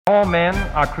All men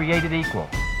are created equal,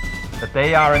 that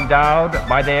they are endowed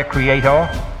by their Creator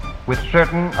with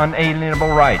certain unalienable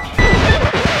rights.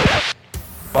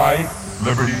 Life,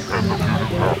 liberty, and the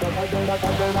pursuit of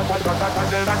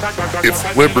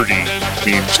If liberty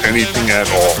means anything at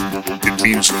all, it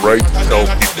means the right to tell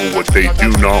people what they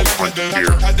do not want to hear.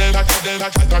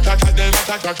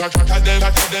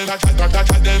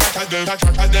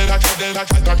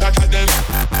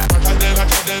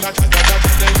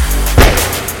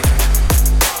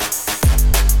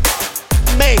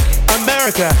 Make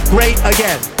America great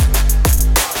again.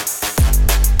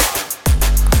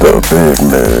 The Big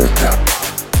Mig.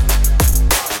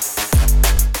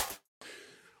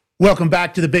 Welcome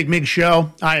back to the Big Mig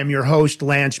Show. I am your host,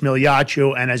 Lance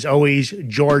Migliaccio, and as always,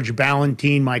 George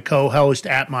Ballantine, my co-host,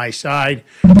 at my side,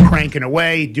 cranking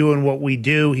away, doing what we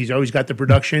do. He's always got the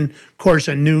production. Of course,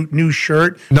 a new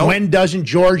shirt. Nope. When doesn't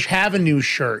George have a new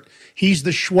shirt? He's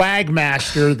the Swag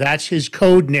Master. That's his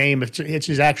code name. It's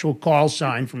his actual call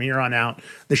sign from here on out,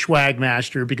 the Swag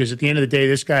Master, because at the end of the day,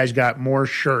 this guy's got more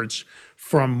shirts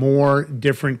from more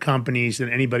different companies than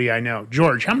anybody I know.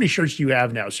 George, how many shirts do you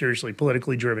have now? Seriously,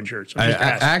 politically driven shirts.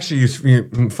 Actually, it's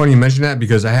funny you mention that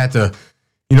because I had to,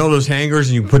 those hangers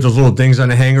and you put those little things on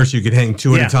the hanger so you could hang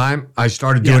two at a time. I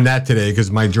started doing that today because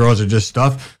my drawers are just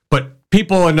stuff. But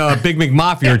people in Big Mig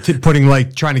Mafia are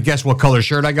trying to guess what color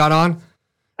shirt I got on.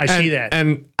 I see that.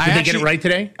 And Did they get it right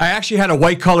today? I actually had a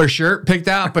white color shirt picked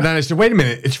out, but then I said, wait a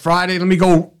minute, it's Friday. Let me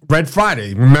go Red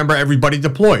Friday. Remember, everybody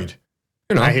deployed.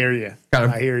 I hear you.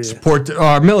 I hear you. Support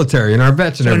our military and our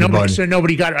vets and everybody.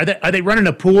 Nobody got it. Are they running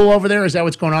a pool over there? Is that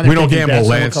what's going on? We don't gamble,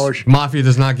 Lance. Mafia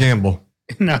does not gamble.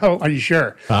 No? Are you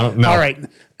sure? I don't know. All right.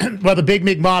 Well, the Big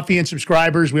Mig Mafia and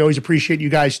subscribers, we always appreciate you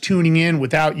guys tuning in.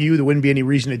 Without you, there wouldn't be any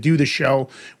reason to do the show.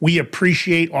 We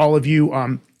appreciate all of you.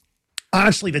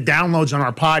 Honestly, the downloads on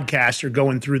our podcast are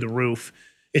going through the roof.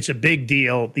 It's a big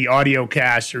deal. The audio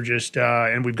casts are just,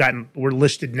 and we're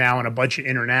listed now on a bunch of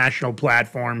international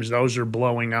platforms. Those are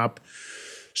blowing up.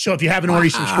 So if you haven't already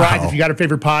subscribed, if you got a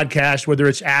favorite podcast, whether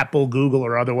it's Apple, Google,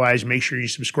 or otherwise, make sure you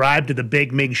subscribe to the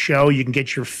Big Mig Show. You can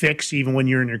get your fix even when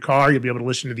you're in your car. You'll be able to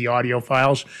listen to the audio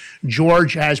files.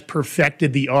 George has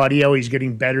perfected the audio. He's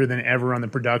getting better than ever on the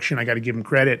production. I got to give him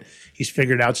credit. He's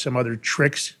figured out some other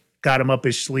tricks. Got him up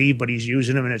his sleeve, but he's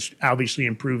using them, and it's obviously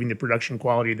improving the production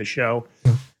quality of the show.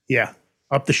 Yeah,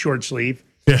 up the short sleeve.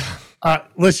 Yeah.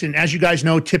 Listen, as you guys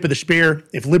know, tip of the spear,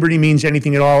 if liberty means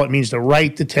anything at all, it means the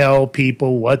right to tell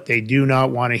people what they do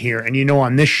not want to hear. And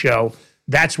on this show,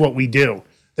 that's what we do.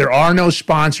 There are no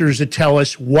sponsors that tell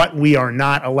us what we are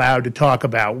not allowed to talk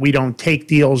about. We don't take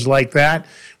deals like that.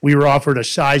 We were offered a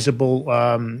sizable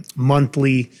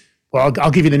monthly. Well,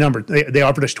 I'll give you the number. They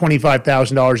offered us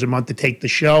 $25,000 a month to take the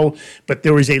show, but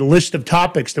there was a list of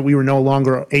topics that we were no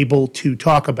longer able to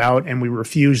talk about, and we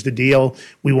refused the deal.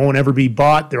 We won't ever be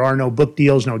bought. There are no book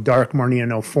deals, no dark money, and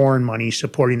no foreign money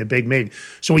supporting the Big Mig.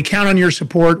 So we count on your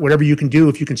support, whatever you can do.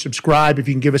 If you can subscribe, if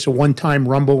you can give us a one-time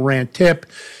Rumble Rant tip,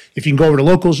 if you can go over to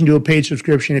Locals and do a paid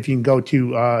subscription, if you can go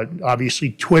to,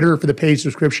 obviously, Twitter for the paid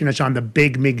subscription, it's on the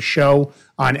Big Mig Show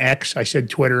on X. I said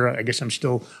Twitter. I guess I'm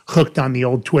still hooked on the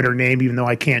old Twitter name, even though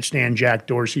I can't stand Jack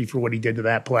Dorsey for what he did to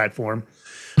that platform.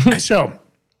 So,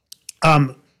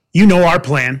 our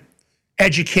plan.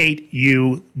 Educate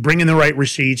you, bring in the right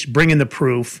receipts, bring in the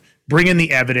proof, bring in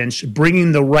the evidence, bring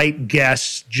in the right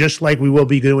guests, just like we will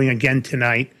be doing again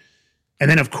tonight. And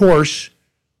then, of course,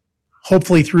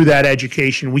 hopefully through that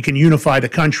education, we can unify the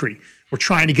country. We're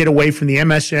trying to get away from the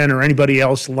MSN or anybody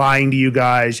else lying to you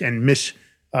guys and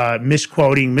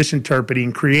misquoting,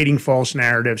 misinterpreting, creating false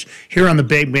narratives. Here on the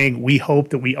Big Mig, we hope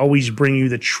that we always bring you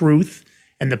the truth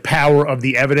and the power of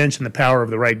the evidence and the power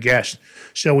of the right guest.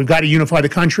 So we've got to unify the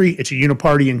country. It's a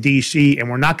uniparty in D.C.,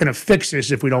 and we're not going to fix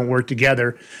this if we don't work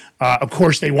together. Of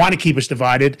course, they want to keep us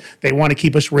divided. They want to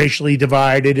keep us racially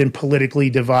divided and politically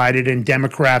divided and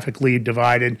demographically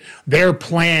divided. Their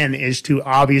plan is to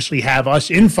obviously have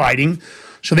us infighting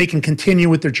so they can continue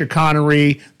with their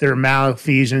chicanery, their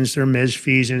malfeasance, their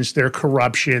misfeasance, their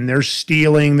corruption, their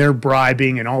stealing, their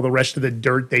bribing, and all the rest of the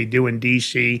dirt they do in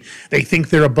D.C. They think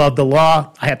they're above the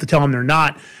law. I have to tell them they're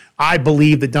not. I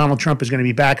believe that Donald Trump is going to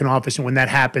be back in office, and when that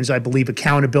happens, I believe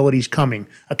accountability is coming.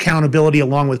 Accountability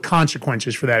along with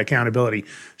consequences for that accountability.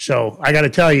 So I got to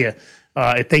tell you,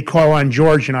 if they call on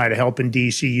George and I to help in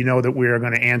D.C., you know that we are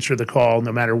going to answer the call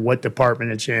no matter what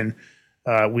department it's in.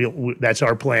 That's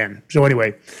our plan. So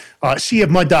anyway,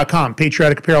 seaofmud.com,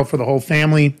 patriotic apparel for the whole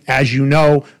family. As you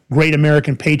know, Great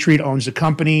American Patriot owns the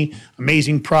company,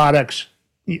 amazing products.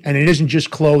 And it isn't just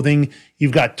clothing.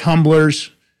 You've got tumblers,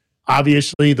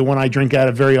 Obviously, the one I drink out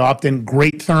of very often.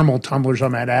 Great thermal tumblers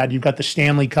on that ad. You've got the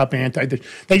Stanley Cup Anti.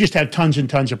 They just have tons and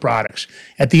tons of products.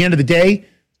 At the end of the day,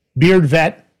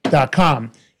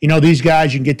 beardvet.com. You know, these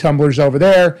guys, you can get tumblers over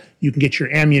there. You can get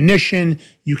your ammunition.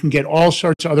 You can get all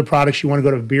sorts of other products. You want to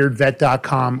go to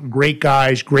beardvet.com. Great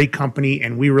guys, great company,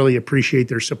 and we really appreciate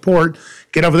their support.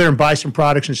 Get over there and buy some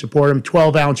products and support them.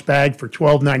 12-ounce bag for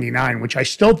 $12.99, which I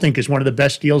still think is one of the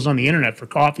best deals on the internet for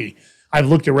coffee. I've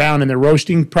looked around in the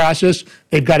roasting process.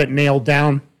 They've got it nailed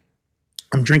down.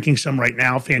 I'm drinking some right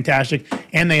now. Fantastic.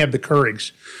 And they have the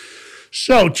Keurigs.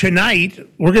 So tonight,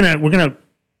 we're gonna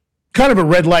kind of a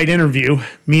red light interview,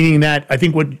 meaning that I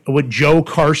think what Joe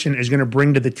Carson is going to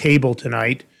bring to the table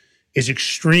tonight is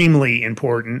extremely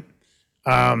important.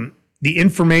 The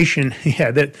information,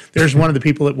 there's one of the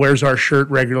people that wears our shirt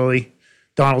regularly,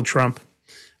 Donald Trump.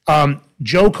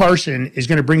 Joe Carson is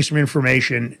going to bring some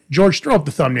information. George, throw up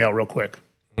the thumbnail real quick.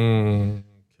 Okay.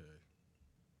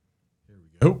 Here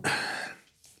we go.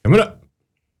 Coming up.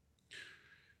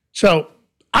 So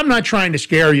I'm not trying to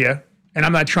scare you. And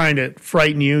I'm not trying to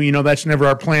frighten you. You know, that's never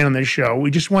our plan on this show.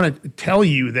 We just want to tell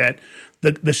you that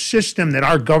the system that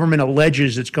our government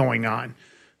alleges that's going on,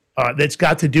 that's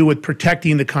got to do with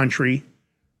protecting the country,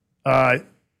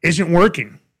 isn't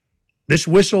working. This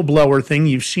whistleblower thing,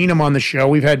 you've seen them on the show.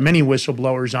 We've had many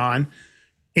whistleblowers on.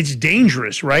 It's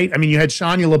dangerous, right? I mean, you had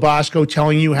Sonia Labasco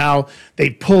telling you how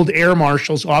they pulled air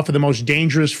marshals off of the most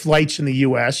dangerous flights in the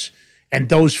U.S., and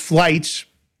those flights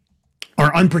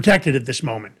are unprotected at this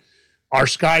moment. Our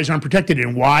skies aren't protected.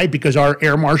 And why? Because our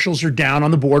air marshals are down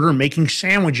on the border making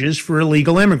sandwiches for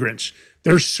illegal immigrants.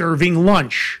 They're serving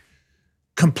lunch.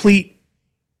 Complete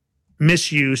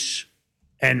misuse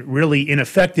and really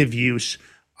ineffective use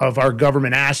of our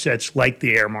government assets like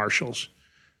the air marshals.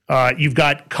 You've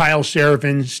got Kyle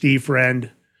Seraphin, Steve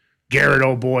Friend, Garrett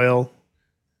O'Boyle,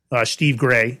 Steve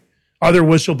Gray, other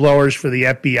whistleblowers for the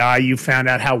FBI. You found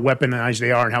out how weaponized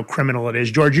they are and how criminal it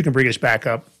is. George, you can bring us back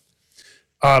up.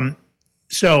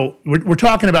 So we're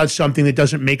talking about something that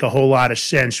doesn't make a whole lot of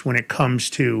sense when it comes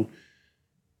to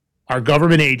our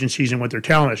government agencies and what they're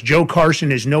telling us. Joe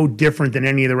Carson is no different than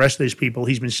any of the rest of these people.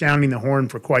 He's been sounding the horn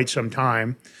for quite some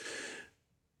time.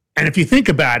 And if you think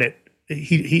about it,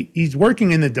 he's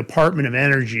working in the Department of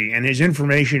Energy, and his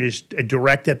information is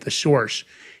direct at the source.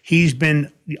 He's been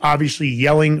obviously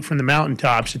yelling from the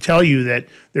mountaintops to tell you that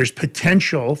there's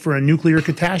potential for a nuclear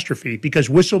catastrophe because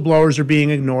whistleblowers are being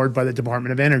ignored by the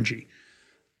Department of Energy.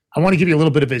 I want to give you a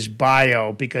little bit of his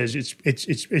bio because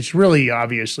it's really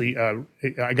obviously,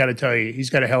 I got to tell you, he's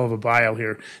got a hell of a bio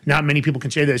here. Not many people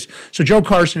can say this. So Joe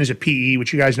Carson is a PE,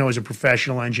 which you guys know is a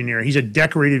professional engineer. He's a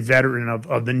decorated veteran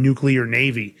of the nuclear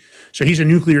Navy. So he's a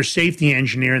nuclear safety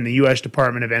engineer in the U.S.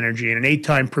 Department of Energy and an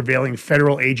 8-time prevailing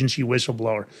federal agency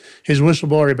whistleblower. His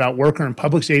whistleblower about work on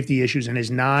public safety issues and his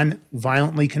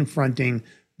non-violently confronting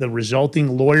the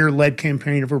resulting lawyer-led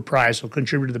campaign of reprisal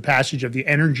contributed to the passage of the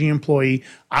Energy Employee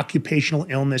Occupational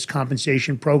Illness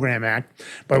Compensation Program Act,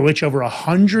 by which over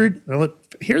 100,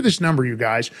 hear this number, you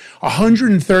guys,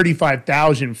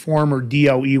 135,000 former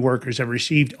DOE workers have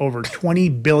received over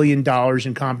 $20 billion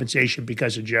in compensation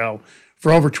because of Joe.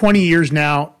 For over 20 years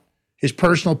now, his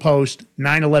personal post,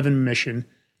 9/11 mission,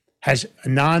 has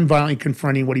non-violently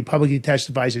confronting what he publicly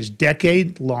testifies as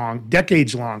decades long,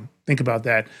 think about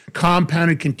that,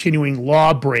 compounded continuing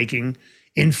law breaking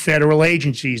in federal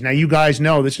agencies. Now, you guys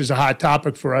know this is a hot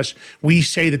topic for us. We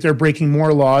say that they're breaking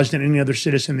more laws than any other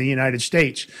citizen in the United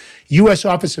States. U.S.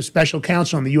 Office of Special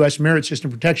Counsel and the U.S. Merit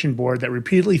System Protection Board that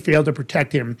repeatedly failed to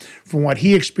protect him from what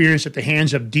he experienced at the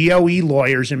hands of DOE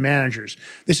lawyers and managers.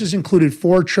 This has included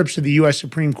 4 trips to the U.S.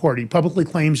 Supreme Court. He publicly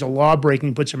claims a law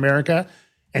breaking puts America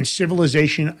and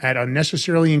civilization at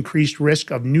unnecessarily increased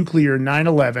risk of nuclear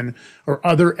 9/11 or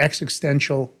other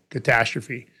existential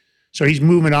catastrophe. So he's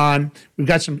moving on. We've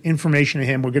got some information to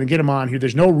him. We're going to get him on here.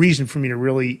 There's no reason for me to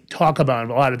really talk about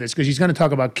a lot of this because he's going to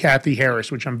talk about Kathy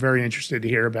Harris, which I'm very interested to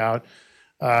hear about.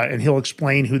 And he'll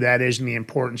explain who that is and the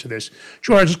importance of this.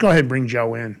 George, let's go ahead and bring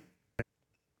Joe in.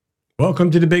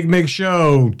 Welcome to the Big Mig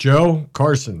Show, Joe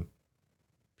Carson,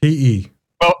 PE.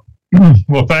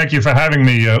 Well, thank you for having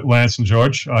me, Lance and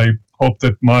George. I hope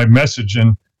that my message,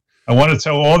 and I want to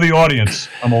tell all the audience,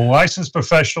 I'm a licensed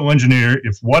professional engineer.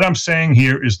 If what I'm saying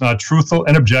here is not truthful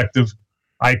and objective,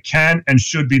 I can and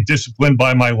should be disciplined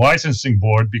by my licensing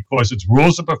board because its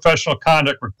rules of professional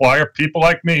conduct require people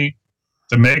like me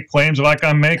to make claims like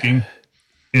I'm making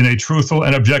in a truthful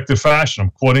and objective fashion.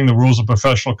 I'm quoting the rules of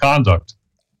professional conduct.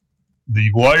 The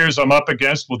lawyers I'm up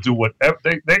against will do whatever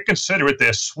they consider it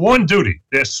their sworn duty.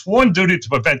 Their sworn duty to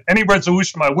prevent any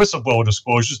resolution of my whistleblower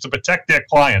disclosures to protect their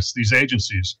clients, these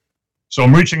agencies. So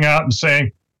I'm reaching out and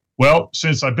saying, Well,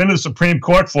 since I've been to the Supreme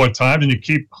Court 4 times and you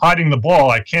keep hiding the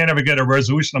ball, I can't ever get a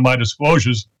resolution of my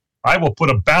disclosures. I will put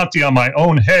a bounty on my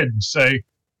own head and say,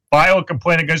 file a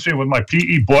complaint against me with my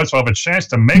PE board so I have a chance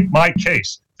to make my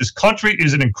case. This country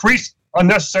is an increased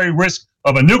unnecessary risk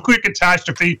of a nuclear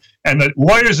catastrophe, and the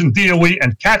lawyers in DOE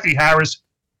and Kathy Harris,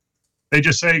 they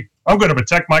just say, I'm going to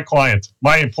protect my client,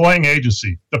 my employing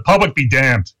agency. The public be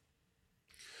damned.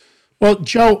 Well,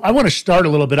 Joe, I want to start a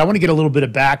little bit. I want to get a little bit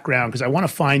of background because I want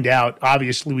to find out.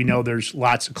 Obviously, we know there's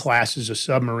lots of classes of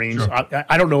submarines. Sure.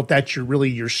 I don't know if that's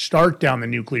your start down the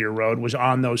nuclear road was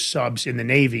on those subs in the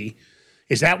Navy.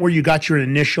 Is that where you got your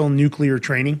initial nuclear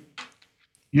training?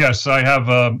 Yes, I had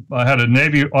a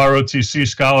Navy ROTC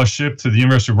scholarship to the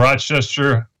University of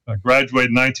Rochester. I graduated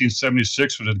in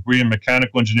 1976 with a degree in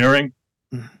mechanical engineering.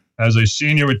 As a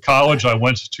senior at college, I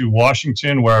went to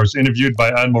Washington where I was interviewed by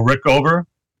Admiral Rickover,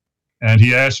 and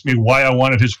he asked me why I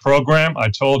wanted his program. I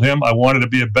told him I wanted to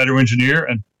be a better engineer,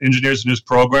 and engineers in his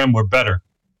program were better.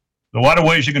 There are a lot of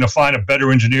ways you're going to find a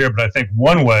better engineer, but I think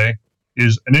one way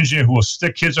is an engineer who will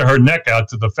stick his or her neck out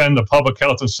to defend the public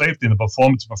health and safety and the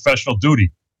performance of professional duty.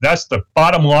 That's the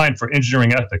bottom line for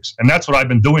engineering ethics, and that's what I've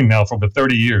been doing now for over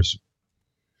 30 years.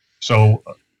 So,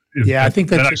 I think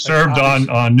that I served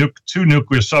on 2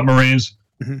 nuclear submarines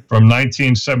from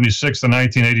 1976 to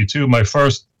 1982. My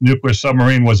first nuclear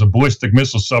submarine was a ballistic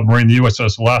missile submarine, the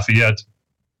USS Lafayette.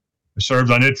 I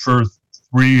served on it for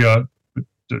 3,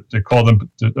 they call them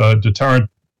deterrent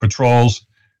patrols.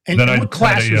 And what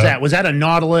class was that? Was that a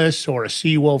Nautilus or a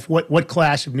Seawolf? What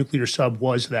class of nuclear sub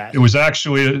was that? It was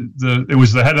actually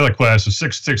the head of the class, the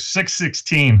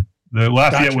 616. The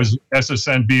Lafayette was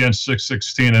SSN BN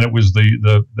 616, and it was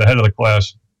the head of the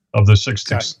class of the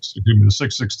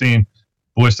 616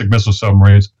 ballistic missile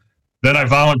submarines. Then I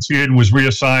volunteered and was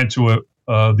reassigned to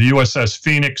the USS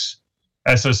Phoenix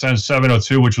SSN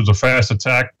 702, which was a fast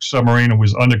attack submarine. It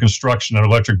was under construction at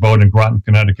Electric Boat in Groton,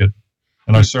 Connecticut.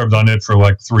 And I served on it for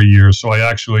like 3 years. So I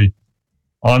actually,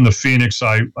 on the Phoenix,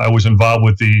 I was involved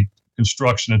with the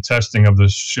construction and testing of the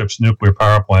ship's nuclear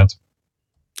power plant.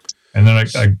 And then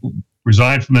I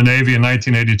resigned from the Navy in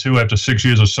 1982 after 6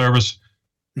 years of service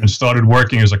and started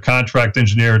working as a contract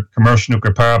engineer at commercial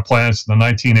nuclear power plants. In the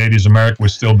 1980s, America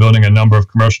was still building a number of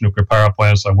commercial nuclear power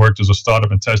plants. I worked as a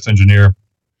startup and test engineer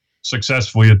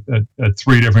successfully at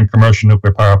 3 different commercial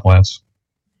nuclear power plants.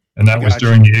 And that was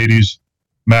during the 80s.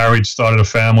 Married, started a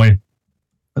family.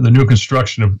 And the new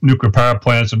construction of nuclear power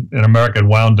plants in America had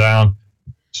wound down.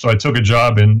 So I took a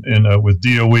job with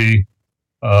DOE,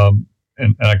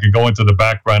 and I could go into the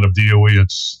background of DOE.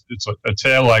 It's a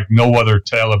tale like no other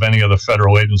tale of any other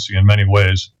federal agency in many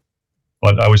ways.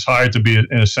 But I was hired to be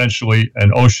essentially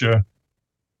an OSHA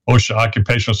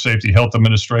Occupational Safety Health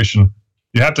Administration.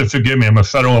 You have to forgive me. I'm a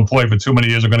federal employee for too many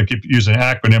years. I'm going to keep using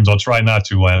acronyms. I'll try not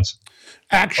to, Lance.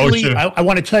 Actually, I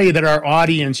want to tell you that our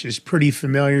audience is pretty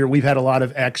familiar. We've had a lot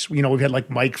of we've had like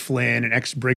Mike Flynn, an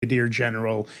ex-brigadier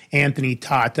general, Anthony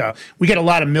Tata. We get a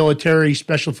lot of military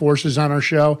special forces on our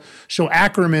show. So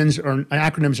acronyms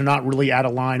are not really out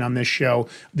of line on this show.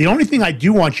 The only thing I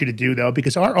do want you to do, though,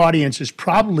 because our audience is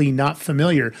probably not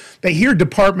familiar, they hear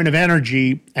Department of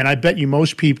Energy, and I bet you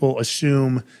most people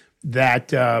assume that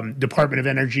Department of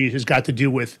Energy has got to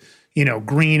do with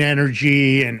green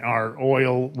energy and our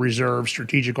oil reserves,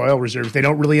 strategic oil reserves. They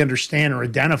don't really understand or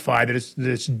identify that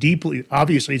it's deeply,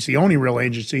 obviously, it's the only real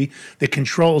agency that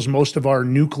controls most of our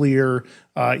nuclear,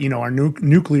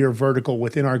 nuclear vertical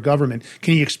within our government.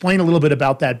 Can you explain a little bit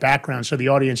about that background so the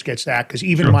audience gets that? Because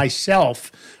even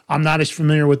myself, I'm not as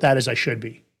familiar with that as I should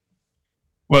be.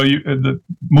 Well, the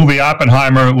movie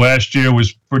Oppenheimer last year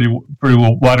was pretty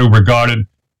widely regarded.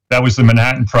 That was the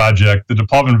Manhattan Project. The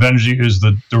Department of Energy is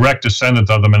the direct descendant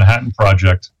of the Manhattan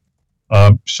Project.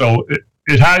 So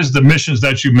it has the missions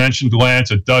that you mentioned,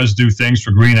 Lance. It does do things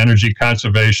for green energy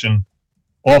conservation,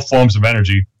 all forms of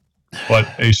energy.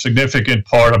 But a significant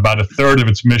part, about a third of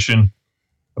its mission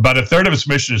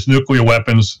is nuclear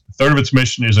weapons. A third of its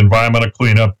mission is environmental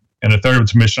cleanup, and a third of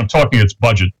its mission, I'm talking its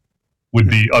budget, would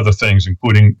be other things,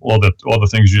 including all the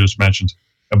things you just mentioned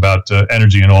about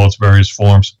energy in all its various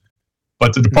forms.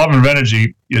 But the Department of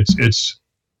Energy, it's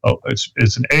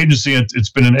an agency. It's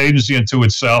been an agency unto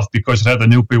itself because it had the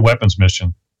nuclear weapons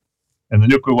mission, and the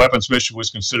nuclear weapons mission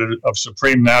was considered of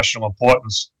supreme national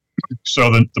importance. So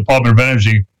the Department of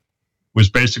Energy was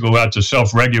basically allowed to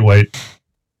self-regulate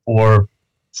for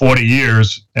 40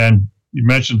 years. And you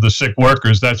mentioned the sick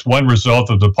workers. That's one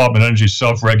result of the Department of Energy's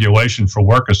self-regulation for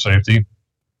worker safety.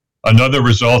 Another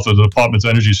result of the Department of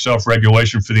Energy's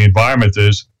self-regulation for the environment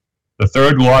is the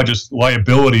third largest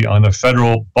liability on the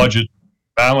federal budget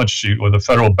balance sheet, or the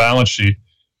federal balance sheet,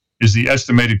 is the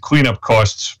estimated cleanup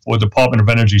costs for Department of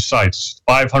Energy sites,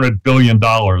 $500 billion.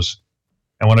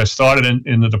 And when I started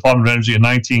in the Department of Energy in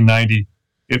 1990,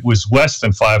 it was less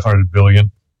than $500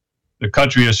 billion. The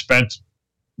country has spent,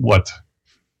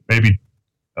 maybe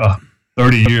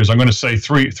 30 years. I'm going to say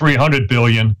 $300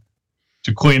 billion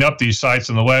to clean up these sites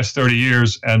in the last 30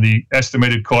 years, and the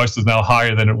estimated cost is now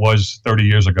higher than it was 30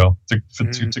 years ago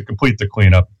to complete the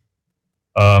cleanup.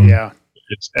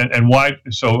 And why?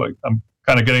 So I'm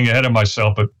kind of getting ahead of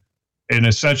myself, but an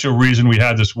essential reason we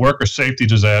had this worker safety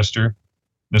disaster,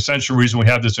 an essential reason we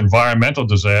have this environmental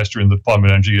disaster in the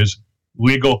Department of Energy is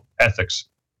legal ethics.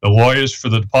 The lawyers for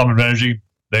the Department of Energy,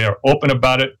 they are open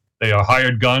about it. They are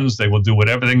hired guns. They will do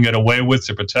whatever they can get away with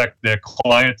to protect their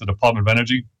client, the Department of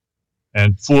Energy.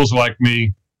 And fools like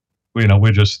me, we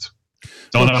just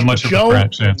don't have much of a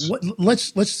chance.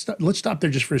 Let's stop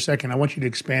there just for a second. I want you to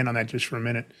expand on that just for a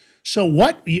minute. So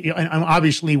and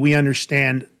obviously we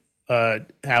understand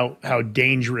how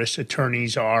dangerous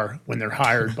attorneys are when they're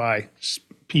hired by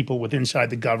people inside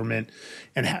the government,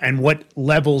 and what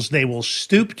levels they will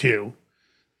stoop to,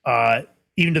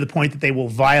 even to the point that they will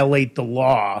violate the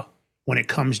law when it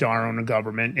comes to our own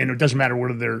government. And it doesn't matter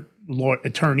whether they're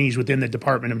attorneys within the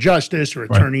Department of Justice or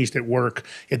attorneys that work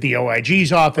at the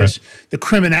OIG's office. The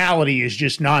criminality is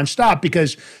just nonstop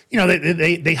because,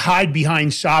 they hide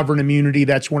behind sovereign immunity.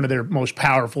 That's one of their most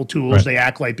powerful tools. They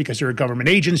act like because they're a government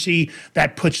agency,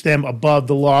 that puts them above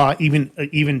the law,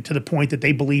 even to the point that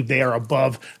they believe they are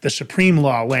above the supreme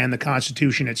law, the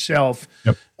Constitution itself.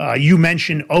 You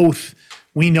mentioned oath.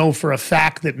 We know for a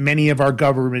fact that many of our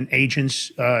government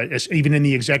agents, even in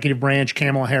the executive branch,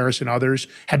 Kamala Harris and others,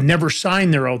 have never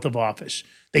signed their oath of office.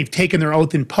 They've taken their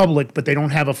oath in public, but they don't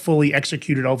have a fully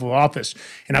executed oath of office.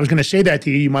 And I was going to say that to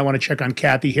you. You might want to check on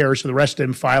Kathy Harris or the rest of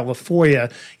them, file a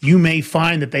FOIA. You may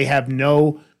find that they have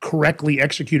no correctly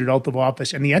executed oath of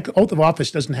office, and the oath of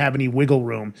office doesn't have any wiggle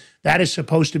room. That is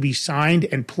supposed to be signed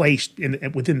and placed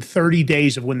within 30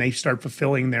 days of when they start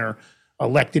fulfilling their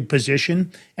elected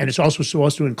position, and it's also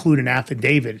supposed to include an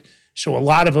affidavit. So a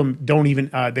lot of them don't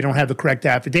even, they don't have the correct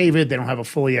affidavit, they don't have a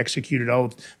fully executed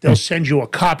oath. They'll send you a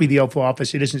copy of the oath of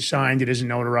office, it isn't signed, it isn't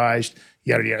notarized,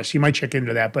 yada, yada. So you might check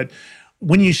into that. But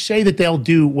when you say that they'll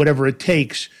do whatever it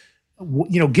takes,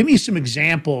 give me some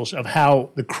examples of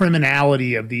how the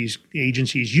criminality of these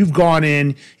agencies, you've gone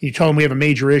in, you told them we have a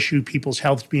major issue, people's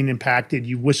health's being impacted,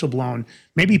 you've whistleblown.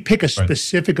 Maybe pick a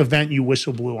specific event you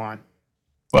whistleblew on.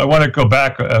 Well, I want to go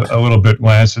back a little bit,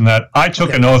 Lance, in that I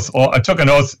took an oath. I took an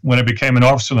oath when I became an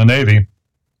officer in the Navy.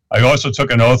 I also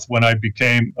took an oath when I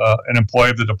became an employee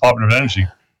of the Department of Energy.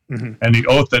 And the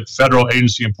oath that federal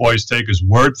agency employees take is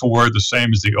word for word the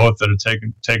same as the oath that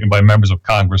are taken by members of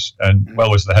Congress and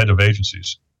well as the head of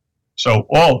agencies. So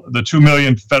all the 2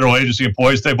 million federal agency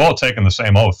employees, they've all taken the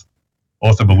same oath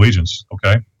of allegiance,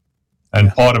 okay?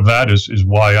 And part of that is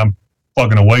why I'm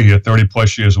plugging away here 30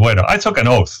 plus years later. I took an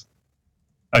oath.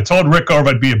 I told Rick Garver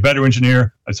I'd be a better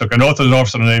engineer. I took an oath as an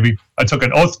officer in the Navy. I took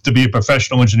an oath to be a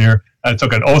professional engineer. I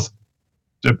took an oath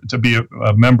to be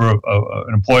a member of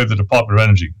an employee of the Department of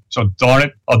Energy. So darn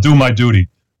it, I'll do my duty.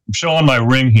 I'm showing my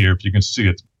ring here if you can see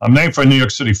it. I'm named for a New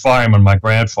York City fireman, my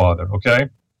grandfather, okay?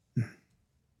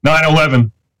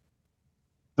 9/11,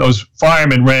 those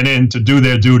firemen ran in to do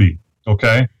their duty,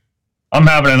 okay? I'm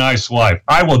having a nice life.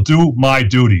 I will do my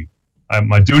duty.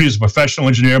 My duty as a professional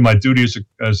engineer, my duty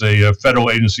as a federal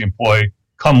agency employee,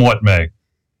 come what may.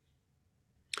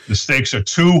 The stakes are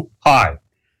too high.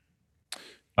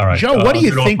 All right. Joe, what do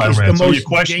you think is the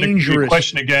most dangerous? Your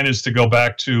question again is to go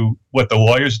back to what the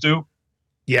lawyers do.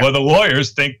 Yeah. Well, the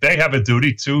lawyers think they have a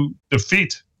duty to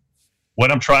defeat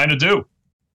what I'm trying to do.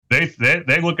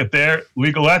 They look at their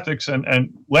legal ethics,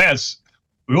 and Lance,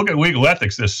 we look at legal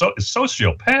ethics, it's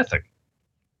sociopathic.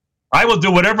 I will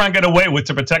do whatever I get away with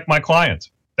to protect my client.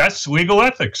 That's legal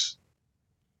ethics.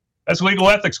 That's legal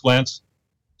ethics, Lance.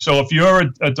 So if you're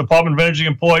a Department of Energy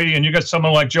employee and you got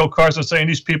someone like Joe Carson saying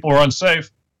these people are unsafe,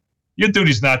 your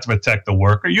duty is not to protect the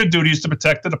worker. Your duty is to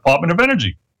protect the Department of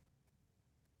Energy.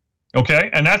 Okay?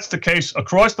 And that's the case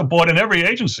across the board in every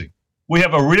agency. We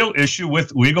have a real issue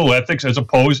with legal ethics as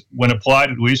opposed, when applied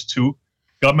at least to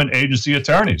government agency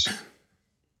attorneys.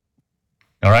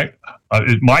 All right?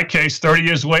 In my case, 30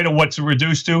 years later, what's it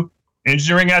reduced to?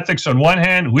 Engineering ethics on one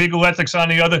hand, legal ethics on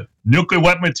the other, nuclear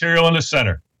weapon material in the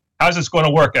center. How's this going to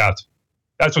work out?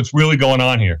 That's what's really going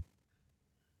on here.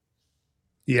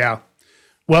 Yeah.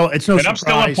 Well, it's no surprise. I'm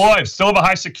still employed, still have a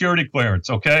high security clearance,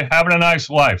 okay? Having a nice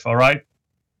life, all right?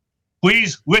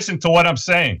 Please listen to what I'm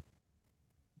saying.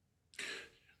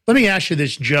 Let me ask you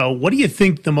this, Joe. What do you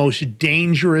think the most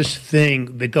dangerous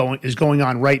thing that is going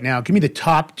on right now? Give me the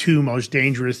top 2 most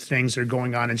dangerous things that are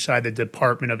going on inside the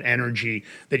Department of Energy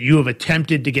that you have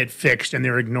attempted to get fixed and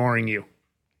they're ignoring you.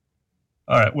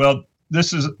 All right. Well,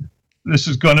 this is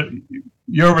going to.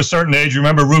 You're of a certain age. You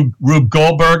remember Rube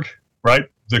Goldberg, right?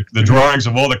 The drawings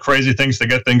of all the crazy things to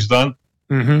get things done.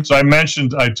 Mm-hmm. So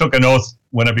I took an oath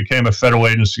when I became a federal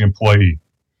agency employee.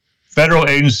 Federal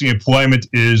agency employment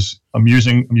is, I'm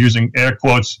using air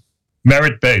quotes,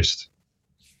 merit-based.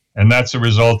 And that's a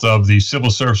result of the Civil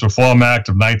Service Reform Act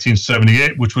of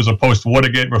 1978, which was a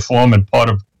post-Watergate reform, and part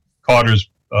of Carter's,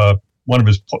 one of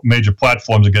his major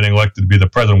platforms of getting elected to be the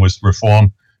president was to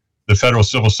reform the federal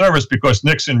civil service, because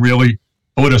Nixon really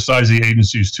politicized the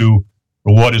agencies to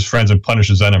reward his friends and punish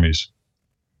his enemies.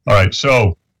 All right,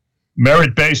 so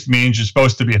merit-based means you're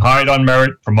supposed to be hired on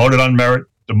merit, promoted on merit,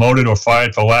 demoted or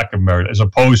fired for lack of merit, as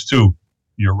opposed to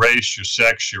your race, your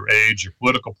sex, your age, your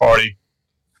political party,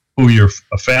 who you're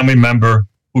a family member,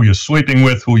 who you're sleeping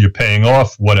with, who you're paying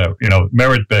off, whatever,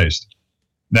 merit-based.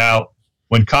 Now,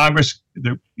 when Congress,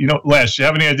 Lance, do you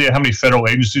have any idea how many federal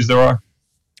agencies there are?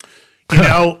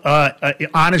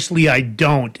 Honestly, I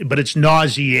don't, but it's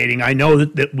nauseating. I know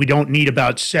that we don't need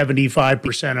about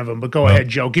 75% of them, but go ahead,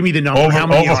 Joe. Give me the number. How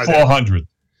many over 400.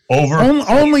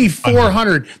 Only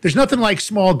 400. There's nothing like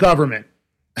small government.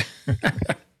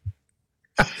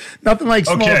 Nothing like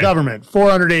small government.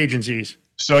 400 agencies.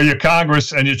 So you're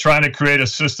Congress, and you're trying to create a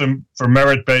system for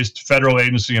merit-based federal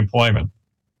agency employment.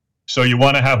 So you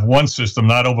want to have one system,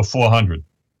 not over 400.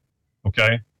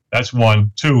 Okay? That's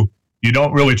one. 2, you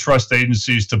don't really trust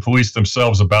agencies to police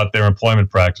themselves about their employment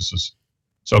practices.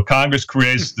 So Congress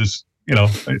creates this,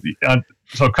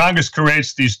 so Congress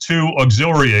creates these 2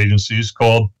 auxiliary agencies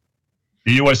called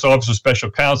the U.S. Office of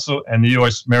Special Counsel and the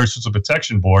U.S. Merit System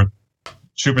Protection Board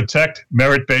to protect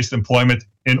merit-based employment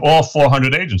in all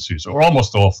 400 agencies, or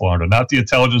almost all 400, not the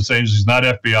intelligence agencies, not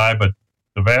FBI, but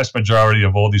the vast majority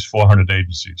of all these 400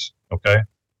 agencies, okay?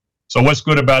 So what's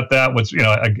good about that?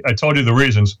 I told you the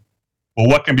reasons. Well,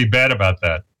 what can be bad about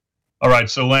that? All right,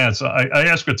 so Lance, I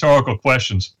ask rhetorical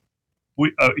questions.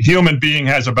 A human being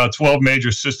has about 12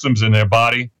 major systems in their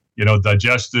body,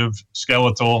 digestive,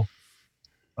 skeletal,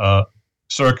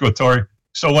 circulatory.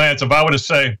 So Lance, if I were to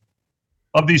say,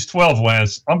 of these 12,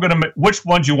 Lance, which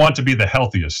ones you want to be the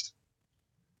healthiest?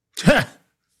 The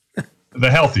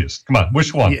healthiest. Come on,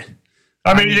 which one? Yeah.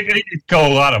 You could go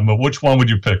a lot of them, but which one would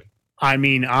you pick?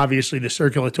 Obviously the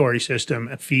circulatory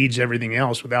system feeds everything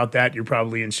else. Without that, you're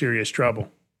probably in serious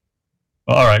trouble.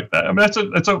 All right. That's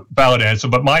a valid answer,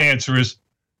 but my answer is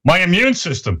my immune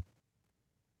system.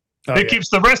 It keeps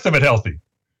the rest of it healthy.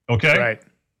 Okay? Right.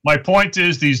 My point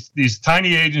is these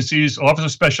tiny agencies, Office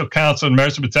of Special Counsel and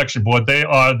Merit Protection Board, they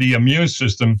are the immune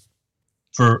system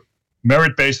for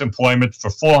merit-based employment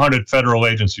for 400 federal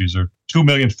agencies, or 2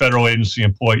 million federal agency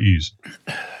employees.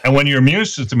 And when your immune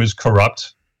system is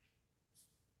corrupt,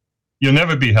 you'll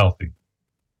never be healthy.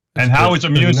 And how is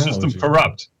immune system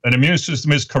corrupt? An immune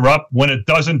system is corrupt when it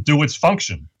doesn't do its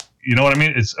function. You know what I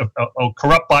mean? It's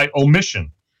corrupt by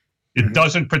omission. It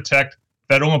doesn't protect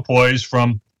federal employees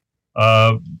from,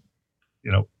 not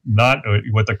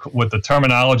what the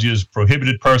terminology is,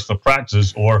 prohibited personal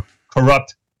practices or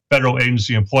corrupt federal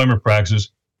agency employment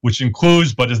practices, which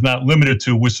includes but is not limited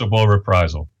to whistleblower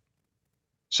reprisal.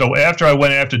 So after I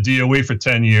went after DOE for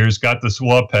 10 years, got this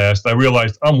law passed, I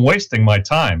realized I'm wasting my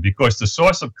time because the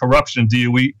source of corruption in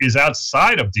DOE is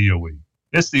outside of DOE.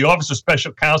 It's the Office of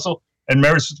Special Counsel and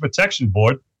Merit System Protection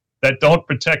Board that don't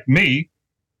protect me.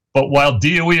 But while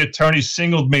DOE attorneys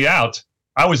singled me out,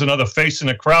 I was another face in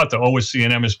the crowd to oversee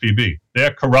an MSPB.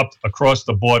 They're corrupt across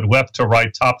the board, left to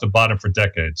right, top to bottom for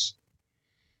decades.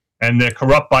 And they're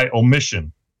corrupt by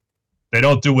omission. They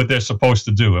don't do what they're supposed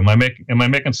to do. Am I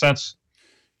making sense?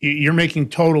 You're making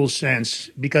total sense,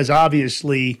 because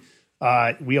obviously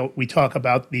we talk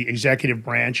about the executive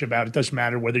branch, about it doesn't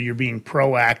matter whether you're being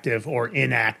proactive or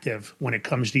inactive when it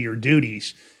comes to your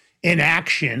duties.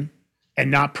 Inaction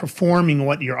and not performing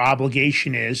what your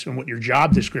obligation is and what your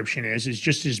job description is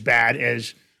just as bad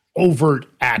as overt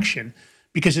action.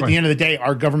 Because at the end of the day,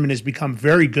 our government has become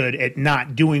very good at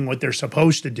not doing what they're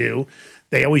supposed to do.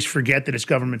 They always forget that it's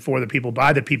government for the people,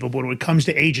 by the people. But when it comes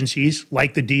to agencies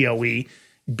like the DOE,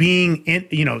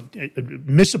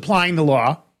 misapplying the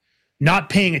law, not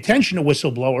paying attention to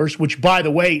whistleblowers, which, by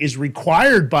the way, is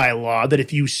required by law, that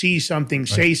if you see something,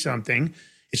 say something.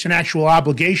 It's an actual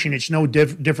obligation. It's no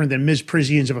different than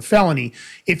misprisions of a felony.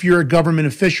 If you're a government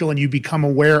official and you become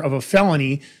aware of a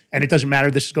felony, and it doesn't matter,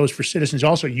 this goes for citizens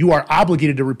also, you are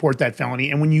obligated to report that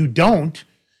felony. And when you don't,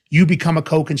 you become a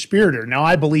co-conspirator. Now,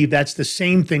 I believe that's the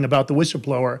same thing about the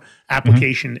whistleblower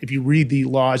application. If you read the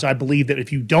laws, I believe that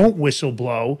if you don't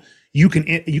whistleblow, you can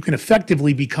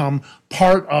effectively become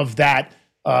part of that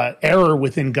error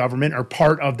within government or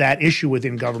part of that issue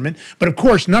within government. But of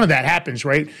course, none of that happens,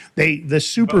 right? The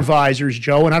supervisors,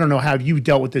 Joe, and I don't know how you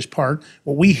dealt with this part,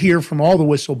 what we hear from all the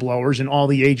whistleblowers and all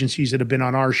the agencies that have been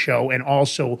on our show and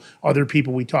also other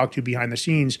people we talk to behind the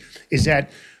scenes is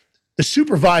that the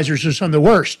supervisors are some of the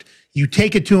worst. You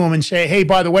take it to them and say, hey,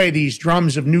 by the way, these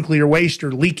drums of nuclear waste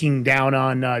are leaking down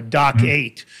on Dock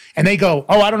 8. And they go,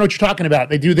 oh, I don't know what you're talking about.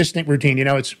 They do this routine.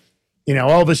 It's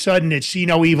all of a sudden it's see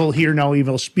no evil, hear no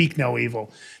evil, speak no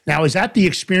evil. Now, is that the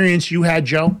experience you had,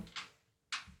 Joe?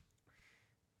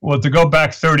 Well, to go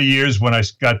back 30 years when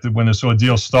this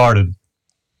ordeal started,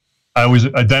 I was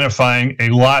identifying a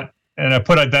lot, and I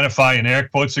put identify in air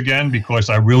quotes again because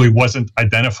I really wasn't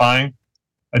identifying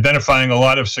a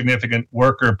lot of significant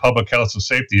worker and public health and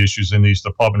safety issues in these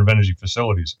Department of Energy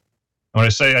facilities. And when I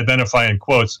say identify in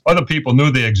quotes, other people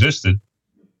knew they existed,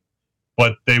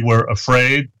 but they were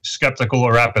afraid, skeptical,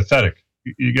 or apathetic.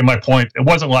 You get my point? It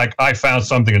wasn't like I found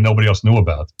something and nobody else knew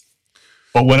about.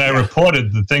 But when I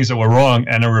reported the things that were wrong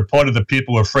and I reported the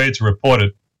people who were afraid to report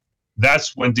it,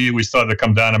 that's when DOE started to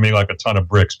come down on me like a ton of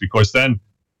bricks, because then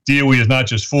DOE is not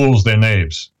just fools, they're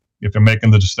knaves, if you're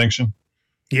making the distinction.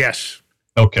 Yes.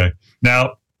 Okay.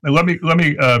 Now, let me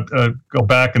go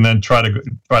back and then try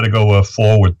to go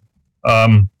forward.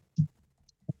 I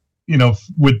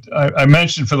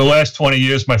mentioned for the last 20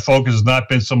 years, my focus has not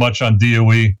been so much on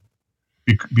DOE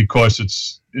because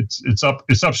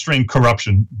it's upstream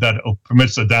corruption that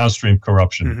permits the downstream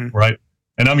corruption, right?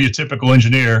 And I'm your typical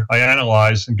engineer. I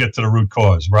analyze and get to the root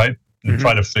cause, right? And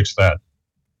try to fix that.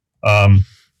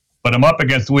 But I'm up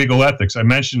against legal ethics. I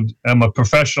mentioned I'm a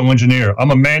professional engineer.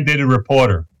 I'm a mandated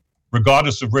reporter,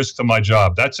 regardless of risk to my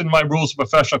job. That's in my rules of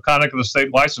professional conduct of the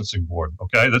state licensing board.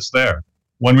 Okay, that's there.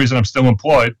 One reason I'm still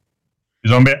employed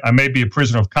is I may be a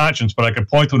prisoner of conscience, but I can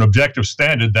point to an objective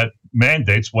standard that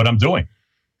mandates what I'm doing.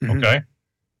 Okay,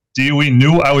 DOE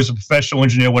knew I was a professional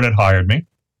engineer when it hired me.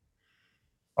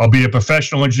 I'll be a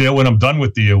professional engineer when I'm done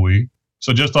with DOE.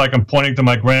 So just like I'm pointing to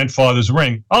my grandfather's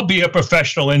ring, I'll be a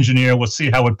professional engineer. We'll see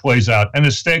how it plays out. And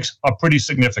the stakes are pretty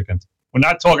significant. We're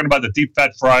not talking about the deep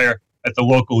fat fryer at the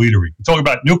local eatery. We're talking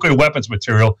about nuclear weapons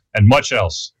material and much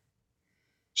else.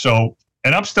 So,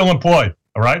 and I'm still employed,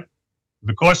 all right?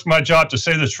 The cost of my job, to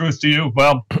say the truth to you,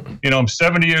 well, I'm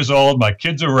 70 years old. My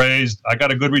kids are raised. I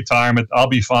got a good retirement. I'll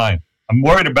be fine. I'm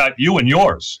worried about you and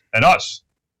yours and us.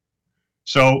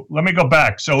 So let me go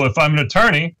back. So if I'm an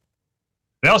attorney,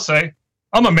 they'll say,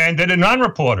 I'm a mandated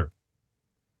non-reporter.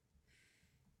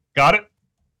 Got it?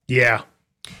 Yeah.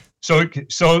 So if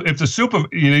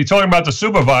you're talking about the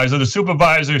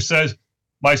supervisor says,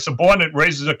 my subordinate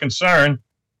raises a concern,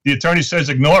 the attorney says,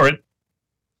 ignore it.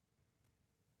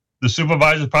 The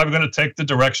supervisor is probably going to take the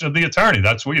direction of the attorney.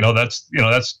 That's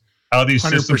how these 100%.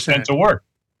 Systems tend to work.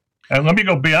 And let me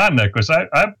go beyond that, because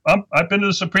I've been to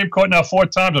the Supreme Court now 4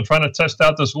 times. I'm trying to test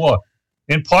out this law.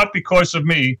 In part because of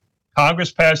me,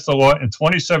 Congress passed a law in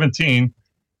 2017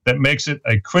 that makes it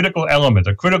a critical element.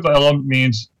 A critical element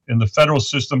means in the federal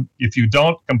system, if you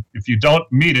don't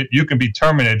meet it, you can be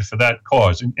terminated for that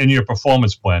cause in your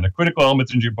performance plan. A critical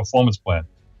element in your performance plan.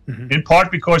 In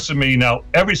part because of me, now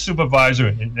every supervisor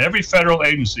in every federal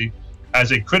agency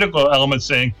has a critical element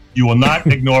saying you will not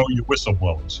ignore your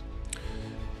whistleblowers.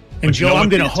 And Joe, I'm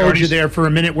going to hold you there for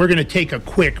a minute. We're going to take a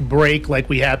quick break like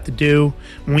we have to do.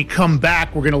 When we come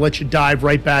back, we're going to let you dive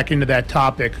right back into that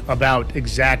topic about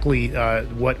exactly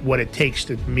what it takes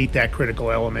to meet that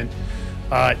critical element.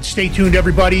 Stay tuned,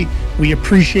 everybody. We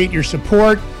appreciate your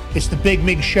support. It's the Big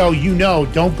Mig Show.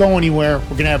 Don't go anywhere. We're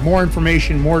going to have more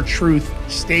information, more truth.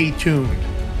 Stay tuned.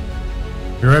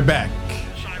 Be right back.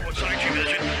 Decide what sites you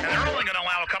visit, and they're only going to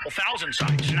allow a couple thousand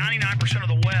sites. 99% of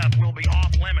the web will be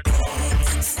off limits.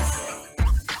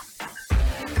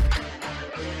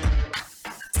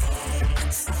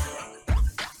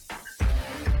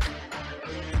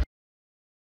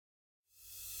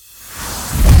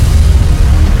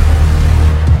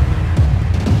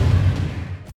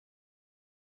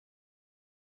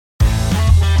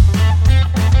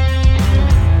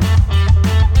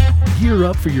 Gear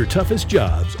up for your toughest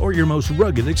jobs or your most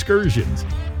rugged excursions.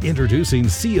 Introducing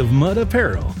Sea of Mud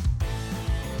Apparel,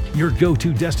 your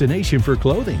go-to destination for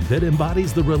clothing that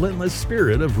embodies the relentless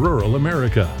spirit of rural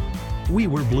America. We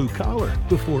were blue collar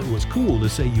before it was cool to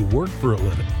say you worked for a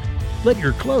living. Let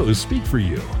your clothes speak for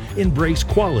you. Embrace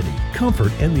quality,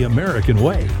 comfort, and the American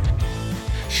way.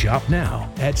 Shop now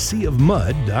at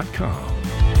seaofmud.com.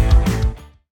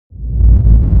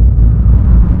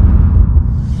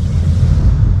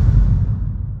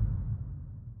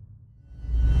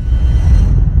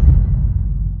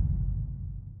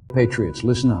 Patriots,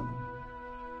 listen up.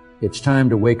 It's time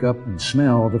to wake up and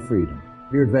smell the freedom.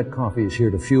 Beard Vet Coffee is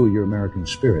here to fuel your American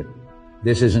spirit.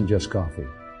 This isn't just coffee.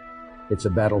 It's a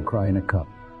battle cry in a cup,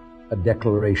 a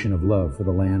declaration of love for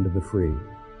the land of the free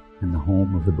and the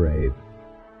home of the brave.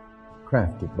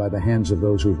 Crafted by the hands of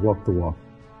those who've walked the walk,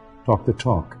 talked the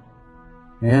talk,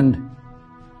 and,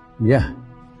 yeah,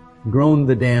 grown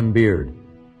the damn beard.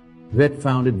 Vet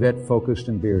founded, vet focused,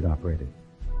 and beard operated.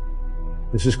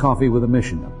 This is coffee with a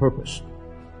mission, a purpose,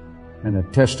 and a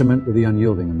testament to the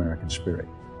unyielding American spirit.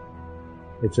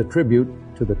 It's a tribute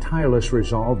to the tireless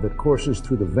resolve that courses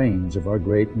through the veins of our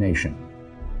great nation.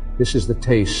 This is the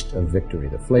taste of victory,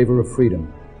 the flavor of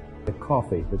freedom, the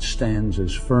coffee that stands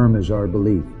as firm as our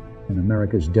belief in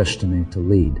America's destiny to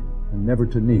lead and never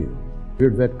to kneel.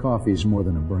 Beard Vet Coffee is more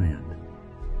than a brand.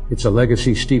 It's a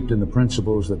legacy steeped in the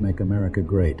principles that make America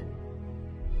great.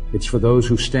 It's for those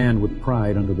who stand with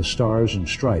pride under the stars and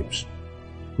stripes,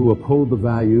 who uphold the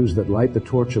values that light the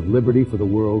torch of liberty for the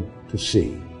world to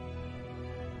see.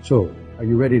 So, are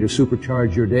you ready to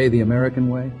supercharge your day the American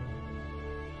way?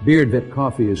 Beard Vet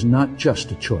Coffee is not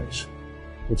just a choice.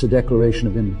 It's a declaration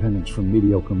of independence from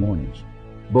mediocre mornings.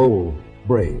 Bold,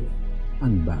 brave,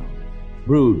 unbound.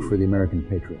 Brewed for the American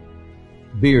patriot.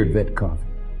 Beard Vet Coffee.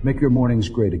 Make your mornings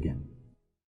great again.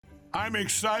 I'm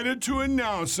excited to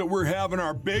announce that we're having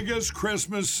our biggest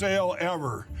Christmas sale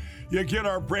ever. You get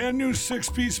our brand new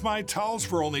 6-piece My Towels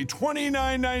for only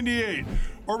 $29.98,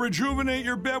 or rejuvenate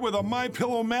your bed with a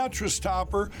MyPillow mattress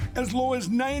topper as low as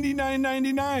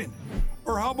 $99.99.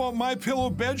 Or how about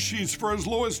MyPillow bed sheets for as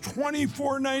low as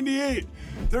 $24.98?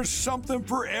 There's something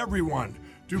for everyone.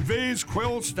 Duvets,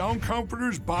 quilts, down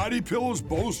comforters, body pillows,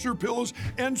 bolster pillows,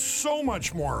 and so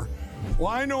much more. Well,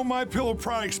 I know MyPillow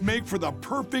products make for the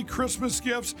perfect Christmas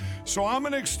gifts, so I'm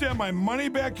going to extend my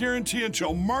money-back guarantee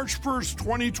until March 1st,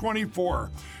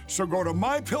 2024. So go to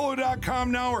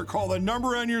MyPillow.com now or call the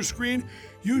number on your screen.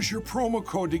 Use your promo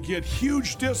code to get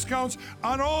huge discounts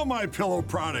on all MyPillow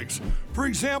products. For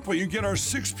example, you get our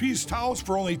 6-piece towels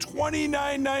for only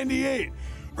 $29.98.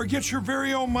 Or get your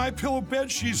very own MyPillow bed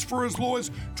sheets for as low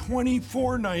as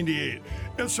 $24.98.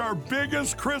 It's our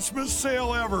biggest Christmas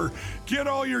sale ever. Get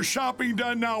all your shopping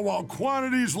done now while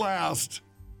quantities last.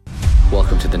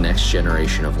 Welcome to the next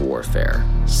generation of warfare,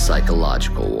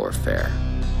 psychological warfare.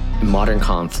 In modern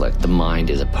conflict, the mind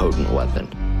is a potent weapon.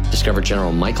 Discover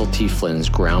General Michael T. Flynn's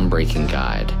groundbreaking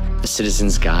guide, The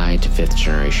Citizen's Guide to 5th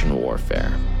Generation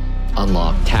Warfare.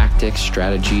 Unlock tactics,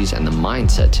 strategies, and the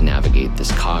mindset to navigate this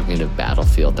cognitive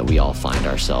battlefield that we all find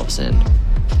ourselves in.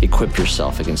 Equip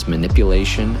yourself against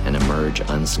manipulation and emerge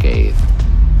unscathed.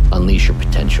 Unleash your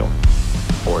potential.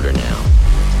 Order now.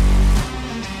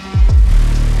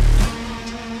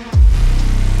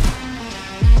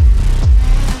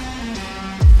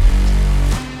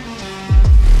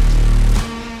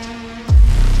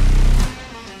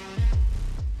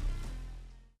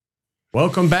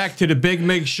 Welcome back to the Big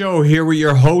Mig Show. Here with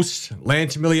your hosts,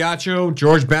 Lance Miliaccio,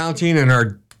 George Ballantine, and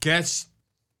our guest,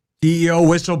 CEO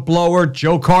Whistleblower,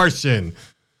 Joe Carson.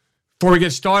 Before we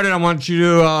get started, I want you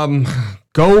to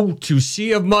go to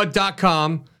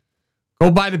seaofmud.com.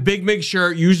 Go buy the Big Mig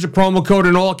shirt. Use the promo code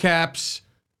in all caps,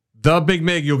 the Big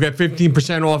Mig. You'll get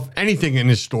 15% off anything in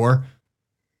this store.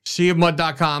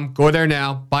 Seaofmud.com. Go there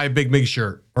now. Buy a Big Mig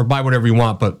shirt. Or buy whatever you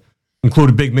want, but include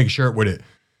a Big Mig shirt with it.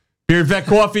 Beard Vet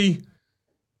Coffee.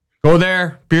 Go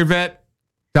there,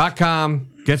 beardvet.com,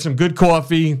 get some good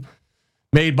coffee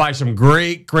made by some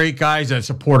great, great guys that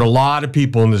support a lot of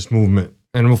people in this movement.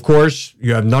 And, of course,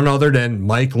 you have none other than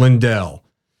Mike Lindell.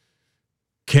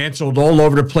 Canceled all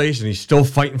over the place, and he's still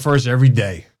fighting for us every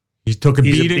day. He took a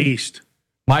beating. He's a beast.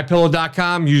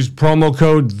 MyPillow.com, use promo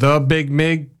code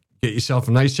TheBigMig. Get yourself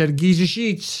a nice set of Giza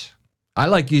sheets. I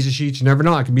like Giza sheets. You never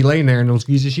know. I could be laying there in those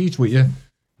Giza sheets with you.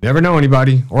 Never know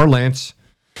anybody. Or Lance.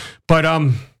 But,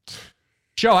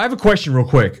 Joe, I have a question real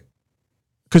quick,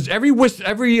 because every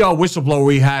whistleblower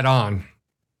we had on,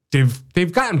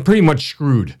 they've gotten pretty much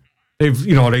screwed. They've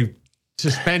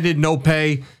suspended, no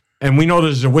pay, and we know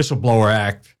there's a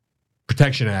Whistleblower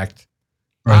Protection Act.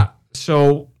 Right.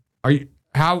 So,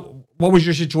 what was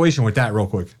your situation with that, real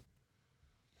quick?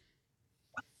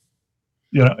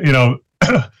 There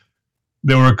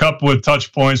were a couple of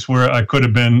touch points where I could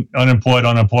have been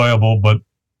unemployable, but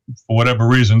for whatever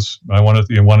reasons, I want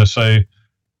to say.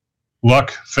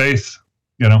 Luck, faith,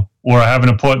 or I have an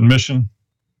important mission.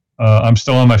 I'm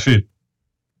still on my feet.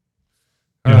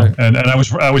 Right. And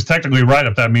I was technically right,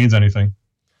 if that means anything.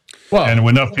 Well, and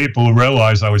enough people who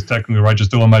realized I was technically right,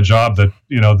 just doing my job. That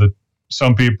that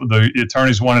some people, the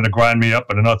attorneys wanted to grind me up,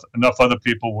 but enough other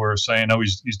people were saying, no,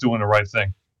 he's doing the right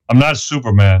thing. I'm not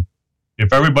Superman.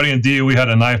 If everybody in DOE had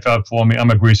a knife out for me, I'm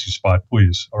a greasy spot,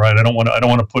 please. All right, I don't want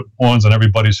to put horns on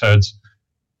everybody's heads.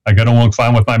 I got along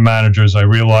fine with my managers. I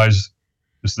realized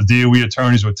it's the DOE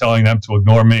attorneys were telling them to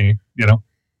ignore me,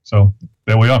 So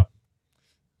there we are.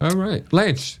 All right.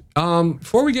 Lance,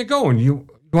 before we get going, you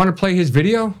want to play his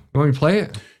video? You want me to play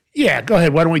it? Yeah, go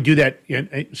ahead. Why don't we do that?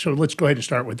 So let's go ahead and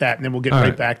start with that, and then we'll get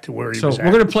right back to where he was at. So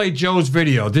we're going to play Joe's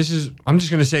video. I'm just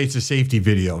going to say it's a safety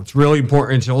video. It's really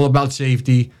important. It's all about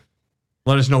safety.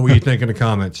 Let us know what you think in the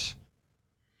comments.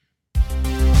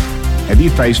 Have you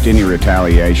faced any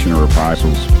retaliation or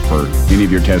reprisals for any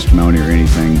of your testimony or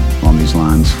anything on these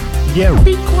lines? Yeah.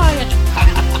 Be quiet.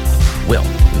 Well,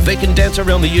 they can dance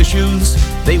around the issues.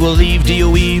 They will leave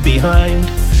DOE behind.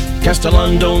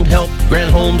 Castellan don't help,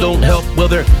 Granholm don't help. Well,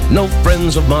 they're no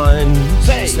friends of mine.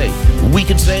 Say, we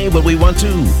can say what we want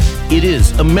to. It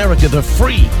is America the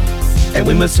free. And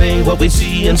we must say what we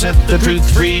see and set the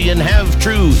truth free and have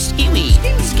true skewy.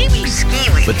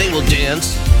 But they will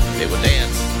dance.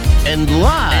 And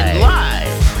lie.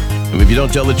 And if you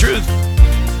don't tell the truth,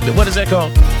 what is that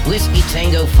called? Whiskey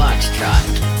Tango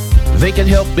Foxtrot. They can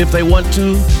help if they want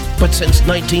to, but since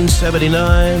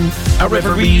 1979, our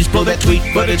referees blow that tweet,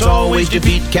 but it's always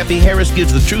defeat. Kathy Harris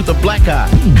gives the truth a black eye.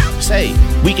 Say,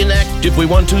 we can act if we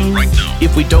want to. Right now.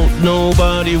 If we don't,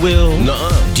 nobody will.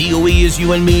 Nuh-uh. DOE is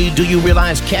you and me. Do you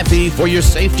realize Kathy, for your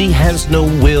safety, has no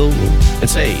will? And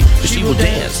say, she will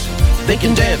dance. They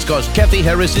can dance, cause Kathy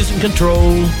Harris is in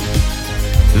control.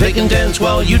 They can dance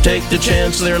while you take the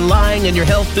chance. They're lying and your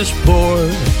health is poor.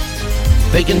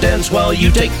 They can dance while you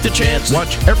take the chance.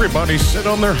 Watch everybody sit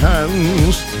on their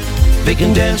hands. They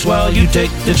can dance while you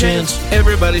take the chance.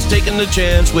 Everybody's taking the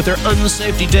chance with their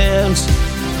unsafety dance.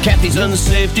 Kathy's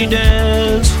unsafety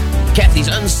dance. Kathy's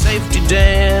unsafety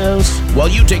dance. While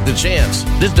you take the chance.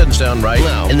 This doesn't sound right.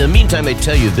 No. In the meantime, they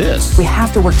tell you this. We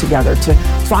have to work together to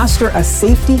foster a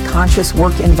safety-conscious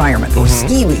work environment, or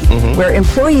SKIWI, where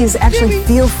employees actually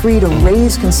feel free to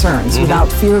raise concerns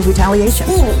without fear of retaliation.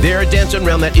 They're dancing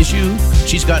around that issue.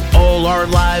 She's got all our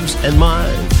lives and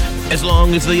mine. As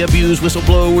long as they abuse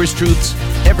whistleblowers' truths,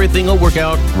 everything will work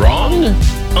out. Wrong?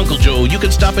 Uncle Joe, you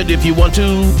can stop it if you want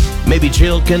to. Maybe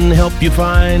Jill can help you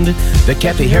find that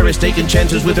Kathy Harris taking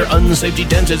chances with her unsafety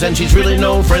dances, and she's really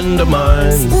no friend of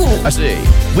mine. I say,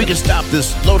 we can stop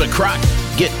this load of crock,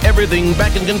 get everything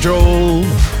back in control.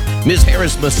 Ms.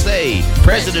 Harris must say,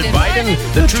 President Biden,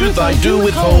 the truth I do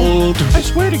withhold. I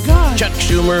swear to God. Chuck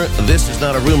Schumer, this is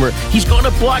not a rumor. He's going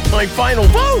to block my final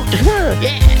vote.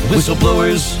 Yeah.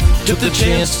 Whistleblowers took the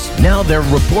chance. Now their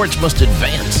reports must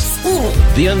advance.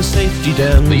 The unsafety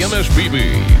dance. The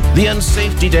MSPB. The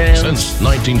unsafety dance. Since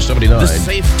 1979. The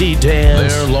safety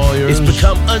dance. Their lawyers. It's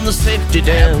become unsafety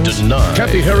dance. Have denied.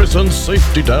 Kathy Harris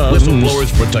unsafety dance.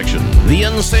 Whistleblowers protection. The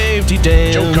unsafety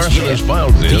dance. Joe Carson has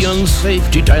filed this. The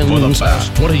unsafety dance. For the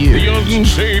past 20 years. The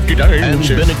unsafety dance.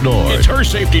 And been ignored. It's her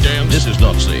safety dance. This is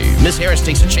not safe. Miss Harris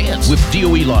takes a chance. With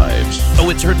DOE lives. Oh,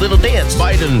 it's her little dance.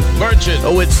 Biden. Burchett.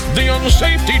 Oh, it's the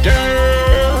unsafety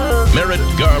dance. Merrick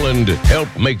Garland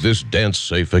helped make this dance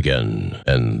safe again.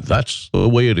 And that's the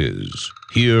way it is.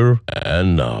 Here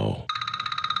and now.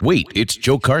 Wait, it's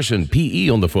Joe Carson, PE,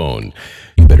 on the phone.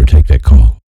 You better take that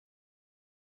call.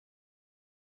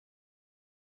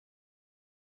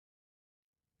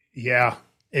 Yeah.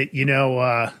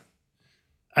 I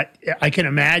can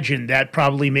imagine that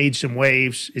probably made some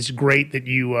waves. It's great that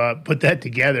you put that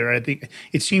together. I think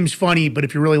it seems funny, but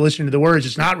if you really listen to the words,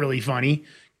 it's not really funny.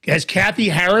 Has Kathy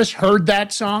Harris heard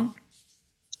that song?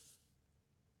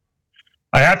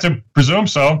 I have to presume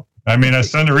so. I mean, I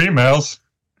send her emails.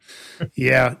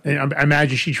 Yeah, and I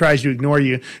imagine she tries to ignore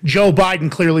you. Joe Biden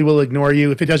clearly will ignore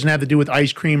you. If it doesn't have to do with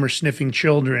ice cream or sniffing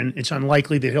children, it's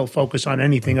unlikely that he'll focus on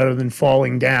anything other than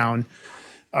falling down.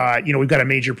 We've got a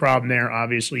major problem there,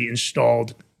 obviously,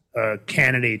 installed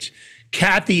candidates.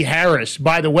 Kathy Harris,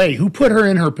 by the way, who put her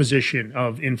in her position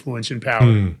of influence and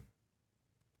power?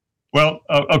 Well,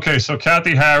 okay, so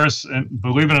Kathy Harris, and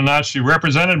believe it or not, she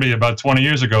represented me about 20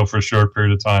 years ago for a short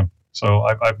period of time. So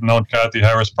I've known Kathy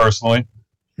Harris personally.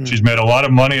 She's made a lot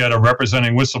of money out of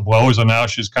representing whistleblowers, and now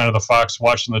she's kind of the fox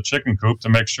watching the chicken coop to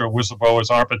make sure whistleblowers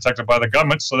aren't protected by the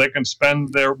government so they can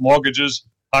spend their mortgages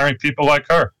hiring people like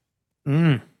her.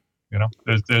 Do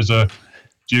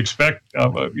you expect,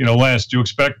 Lance, do you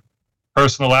expect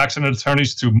personal accident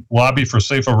attorneys to lobby for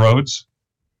safer roads?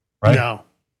 Right? No.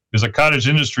 There's a cottage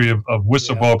industry of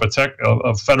whistleblower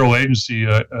of federal agency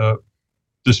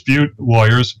dispute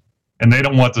lawyers, and they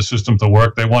don't want the system to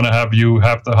work. They want to have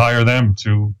to hire them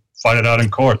to fight it out in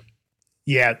court.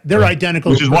 Yeah, they're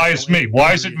identical. Which is why it's me.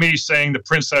 Why is it me saying the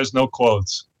prince has no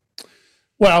clothes?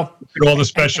 Well, all the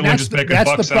special agents making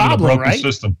bucks out of the broken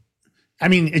system. I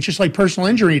mean, it's just like personal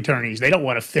injury attorneys. They don't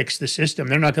want to fix the system.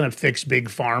 They're not going to fix big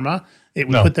pharma. It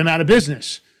would put them out of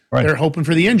business. Right. They're hoping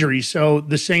for the injuries. So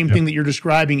the same thing that you're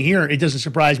describing here, it doesn't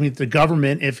surprise me that the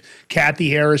government, if Kathy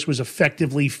Harris was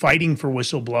effectively fighting for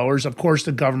whistleblowers, of course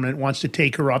the government wants to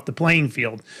take her off the playing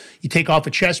field. You take off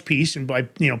a chess piece, and by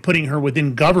putting her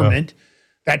within government,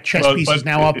 that chess piece is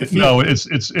now off the field. No,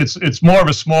 it's more of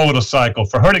a small little cycle.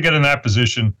 For her to get in that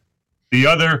position, the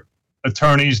other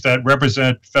attorneys that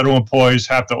represent federal employees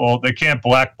they can't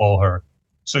blackball her.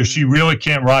 So she really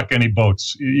can't rock any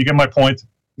boats. You get my point?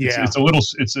 Yeah,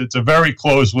 it's a very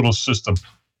closed little system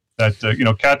that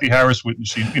Kathy Harris,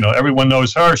 she everyone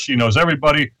knows her, she knows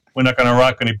everybody. We're not going to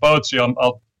rock any boats.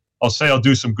 I'll say I'll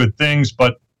do some good things,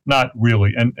 but not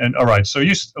really. And all right, so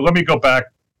let me go back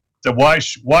to why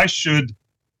should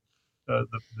the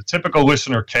typical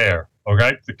listener care? All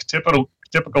right, the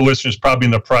typical listener is probably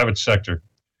in the private sector.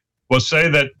 Well, say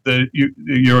that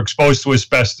you're exposed to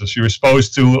asbestos, you're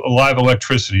exposed to live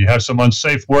electricity, you have some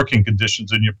unsafe working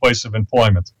conditions in your place of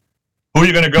employment. Who are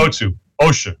you going to go to?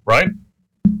 OSHA, right?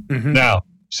 Mm-hmm. Now,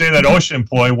 say that OSHA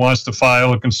employee wants to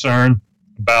file a concern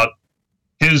about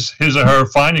his or her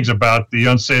findings about the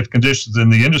unsafe conditions in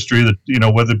the industry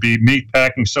that, whether it be meat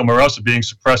packing somewhere else or being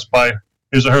suppressed by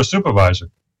his or her supervisor.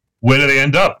 Where do they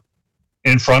end up?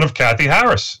 In front of Kathy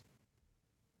Harris.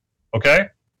 Okay?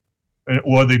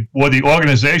 Or the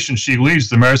organization she leads,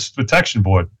 the Marriage Protection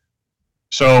Board.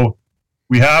 So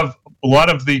we have a lot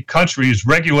of the country is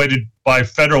regulated by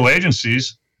federal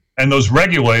agencies, and those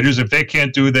regulators, if they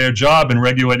can't do their job in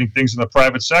regulating things in the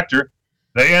private sector,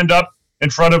 they end up in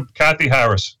front of Kathy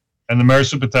Harris and the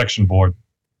Marriage Protection Board.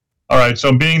 All right,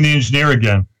 so being the engineer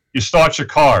again, you start your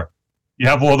car, you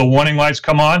have all the warning lights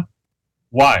come on.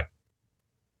 Why?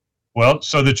 Well,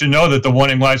 so that you know that the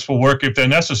warning lights will work if they're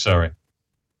necessary.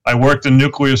 I worked in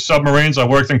nuclear submarines. I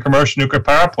worked in commercial nuclear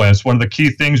power plants. One of the key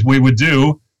things we would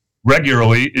do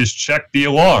regularly is check the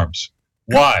alarms.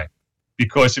 Why?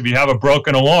 Because if you have a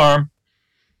broken alarm,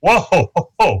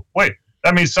 wait,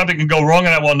 that means something can go wrong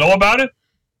and I won't know about it?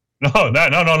 No.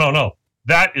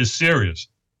 That is serious.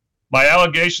 My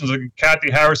allegations against Kathy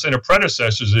Harris and her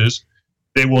predecessors is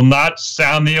they will not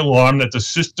sound the alarm that the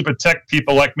system to protect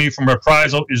people like me from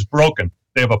reprisal is broken.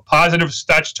 They have a positive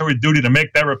statutory duty to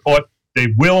make that report. They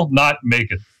will not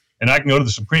make it. And I can go to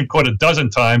the Supreme Court a dozen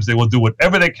times. They will do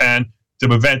whatever they can to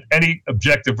prevent any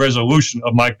objective resolution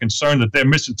of my concern that they're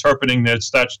misinterpreting their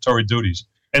statutory duties.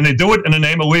 And they do it in the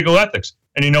name of legal ethics.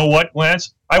 And you know what,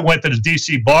 Lance? I went to the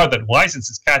D.C. bar that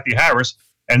licenses Kathy Harris,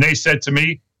 and they said to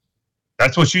me,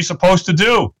 that's what she's supposed to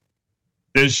do.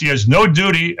 She has no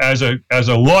duty as a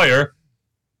lawyer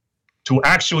to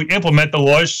actually implement the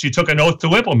laws she took an oath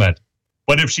to implement.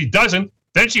 But if she doesn't,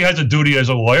 then she has a duty as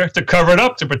a lawyer to cover it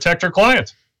up to protect her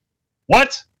client.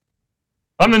 What?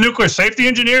 I'm the nuclear safety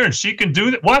engineer and she can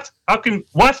do that? What?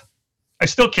 What? I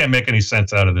still can't make any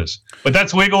sense out of this. But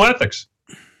that's legal ethics.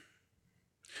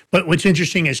 But what's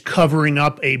interesting is covering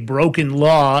up a broken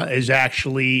law is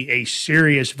actually a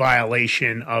serious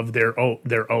violation of their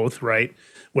oath, right?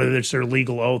 Whether it's their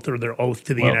legal oath or their oath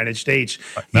to the United States.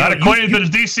 Not according to the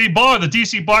D.C. bar. The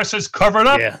D.C. bar says cover it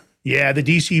up. Yeah, the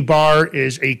D.C. bar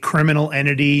is a criminal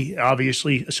entity,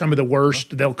 obviously some of the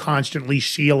worst. They'll constantly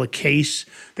seal a case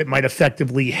that might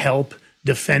effectively help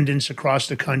defendants across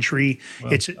the country.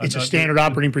 Well, it's a standard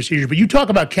operating procedure. But you talk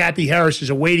about Kathy Harris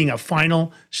is awaiting a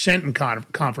final sentence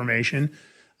confirmation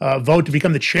vote to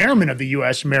become the chairman of the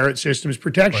U.S. Merit Systems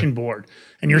Protection Board.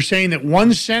 And you're saying that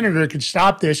one senator could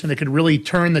stop this and it could really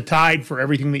turn the tide for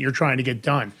everything that you're trying to get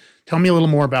done. Tell me a little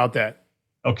more about that.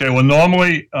 Okay, well,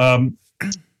 normally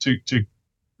to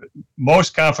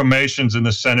most confirmations in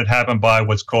the Senate happen by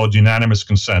what's called unanimous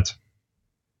consent.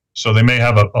 So they may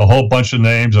have a whole bunch of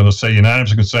names and they'll say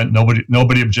unanimous consent,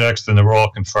 nobody objects, then they're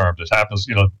all confirmed. It happens,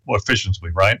 more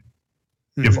efficiently, right?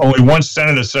 Mm-hmm. If only one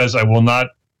senator says I will not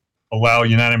allow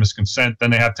unanimous consent, then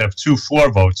they have to have 2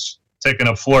 floor votes taking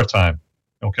up floor time.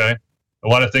 Okay? A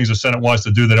lot of things the Senate wants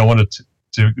to do, they don't want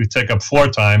to take up floor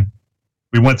time.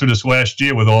 We went through this last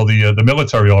year with all the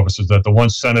military officers that the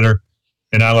one senator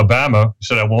in Alabama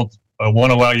said, I won't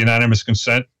allow unanimous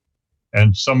consent.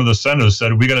 And some of the senators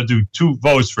said, we got to do 2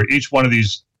 votes for each one of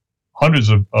these hundreds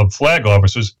of flag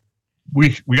officers.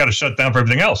 We got to shut down for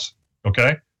everything else.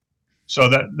 Okay. So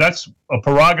that's a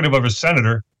prerogative of a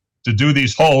senator to do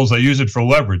these holes. They use it for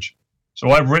leverage. So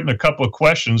I've written a couple of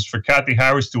questions for Kathy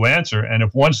Harris to answer. And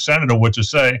if one senator were to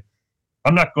say,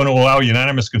 I'm not going to allow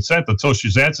unanimous consent until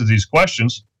she's answered these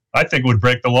questions, I think it would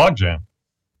break the logjam.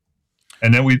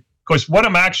 And then because what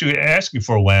I'm actually asking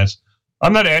for, Lance,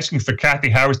 I'm not asking for Kathy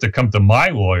Harris to come to my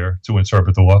lawyer to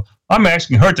interpret the law. I'm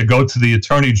asking her to go to the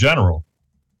Attorney General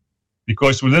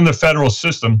because within the federal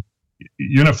system,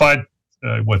 unitary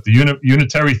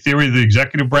theory of the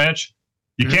executive branch,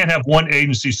 you can't have one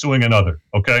agency suing another,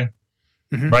 okay?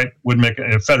 Right? Would make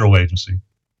a federal agency.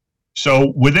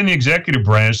 So within the executive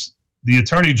branch, the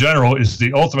attorney general is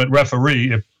the ultimate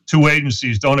referee if two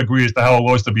agencies don't agree as to how a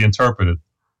law is to be interpreted.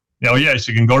 Now, yes,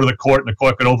 you can go to the court and the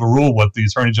court could overrule what the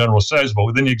attorney general says, but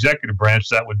within the executive branch,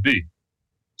 that would be.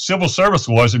 Civil service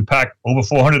laws impact over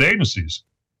 400 agencies.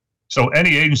 So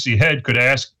any agency head could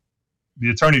ask the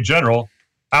attorney general,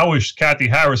 how is Kathy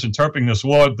Harris interpreting this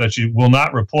law that she will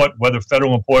not report whether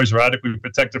federal employees are adequately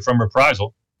protected from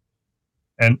reprisal?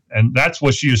 And that's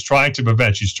what she is trying to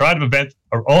prevent. She's trying to prevent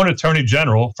her own attorney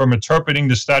general from interpreting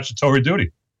the statutory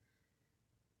duty.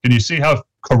 Can you see how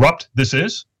corrupt this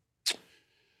is?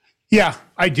 Yeah,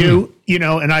 I do.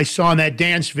 And I saw in that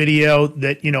dance video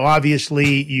that,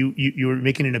 obviously you were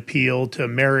making an appeal to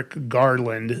Merrick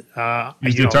Garland.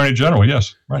 He's the attorney general,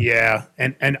 yes. Right. Yeah,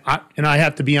 and I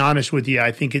have to be honest with you.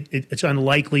 I think it's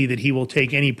unlikely that he will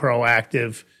take any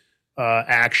proactive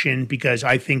action, because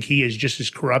I think he is just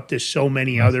as corrupt as so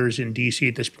many others in D.C.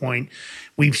 at this point.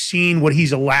 We've seen what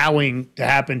he's allowing to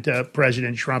happen to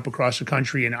President Trump across the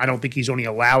country, and I don't think he's only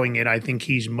allowing it. I think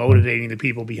he's motivating the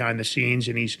people behind the scenes,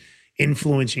 and he's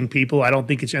influencing people. I don't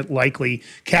think it's likely.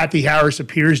 Kathy Harris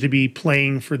appears to be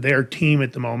playing for their team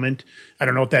at the moment. I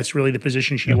don't know if that's really the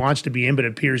position she wants to be in, but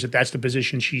it appears that that's the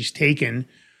position she's taken.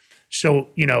 So,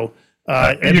 you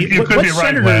could be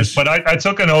right, Lance, but I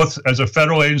took an oath as a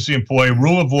federal agency employee.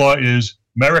 Rule of law is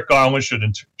Merrick Garland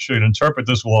should interpret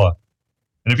this law.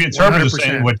 And if you interpret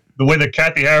the way that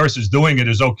Kathy Harris is doing it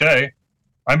is okay,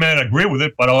 I may not agree with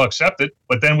it, but I'll accept it.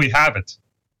 But then we have it.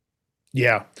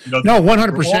 Yeah. No,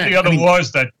 100%. All the other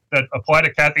laws that apply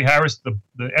to Kathy Harris, the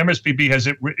MSPB has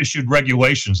issued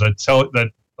regulations that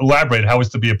elaborate how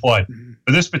it's to be applied.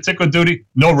 For this particular duty,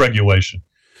 no regulation.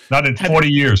 Not in 40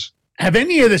 years. Have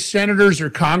any of the senators or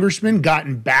congressmen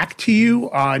gotten back to you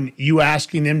on you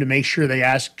asking them to make sure they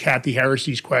ask Kathy Harris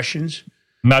these questions?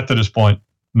 Not to this point,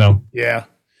 no. Yeah.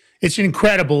 It's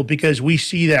incredible because we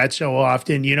see that so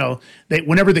often,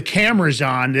 whenever the camera's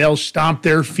on, they'll stomp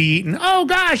their feet and, oh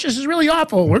gosh, this is really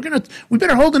awful. We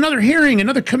better hold another hearing,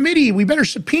 another committee. We better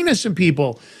subpoena some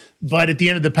people. But at the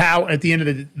end of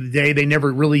the day, they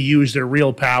never really use their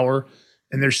real power.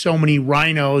 And there's so many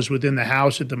rhinos within the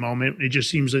House at the moment. It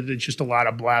just seems like it's just a lot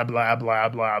of blah, blah, blah,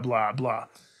 blah, blah, blah.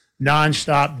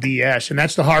 Nonstop BS. And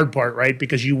that's the hard part, right?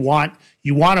 Because you want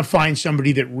to find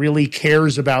somebody that really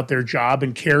cares about their job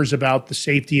and cares about the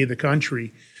safety of the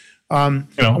country. I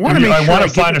want to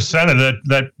find a senator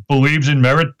that believes in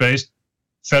merit-based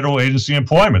federal agency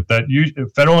employment, that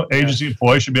federal agency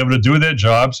employees should be able to do their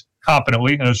jobs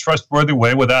competently in a trustworthy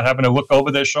way without having to look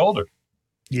over their shoulder.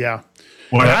 Yeah.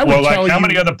 Well, how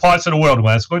many other parts of the world,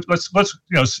 Lance? Let's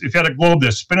if you had a globe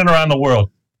there spinning around the world,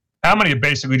 how many are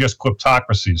basically just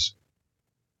kleptocracies,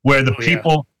 where the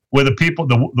people, the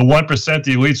 1%,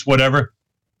 the elites, whatever,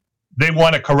 they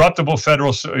want a corruptible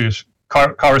federal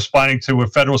corresponding to a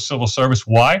federal civil service.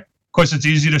 Why? Because it's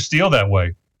easy to steal that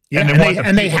way. Yeah,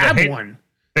 and they have one.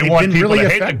 They want people to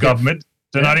hate the government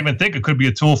to not even think it could be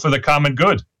a tool for the common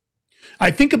good. I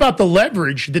think about the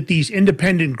leverage that these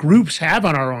independent groups have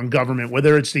on our own government,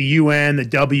 whether it's the UN, the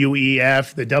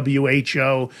WEF, the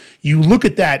WHO. You look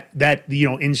at that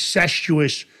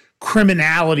incestuous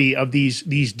criminality of these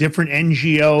different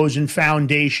NGOs and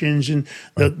foundations, and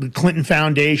the Clinton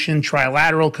Foundation,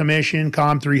 Trilateral Commission,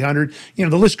 COM 300. The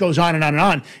list goes on and on and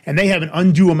on. And they have an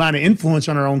undue amount of influence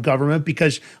on our own government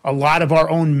because a lot of our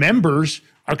own members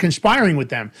are conspiring with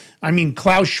them. I mean,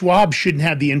 Klaus Schwab shouldn't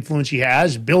have the influence he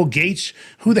has. Bill Gates,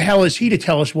 who the hell is he to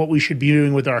tell us what we should be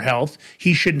doing with our health?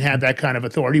 He shouldn't have that kind of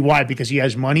authority. Why? Because he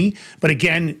has money. But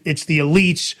again, it's the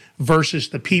elites versus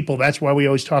the people. That's why we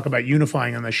always talk about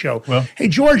unifying on the show. Well, hey,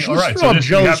 George, let's throw up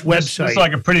Joe's website. It's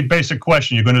like a pretty basic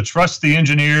question. You're going to trust the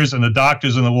engineers and the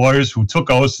doctors and the lawyers who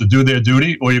took oaths to do their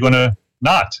duty, or you're going to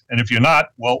not? And if you're not,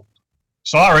 well,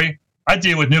 sorry, I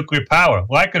deal with nuclear power.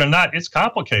 Like it or not, it's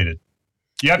complicated.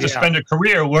 You have to spend a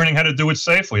career learning how to do it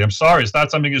safely. I'm sorry, it's not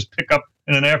something you just pick up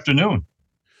in an afternoon,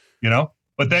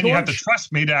 But then you have to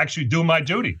trust me to actually do my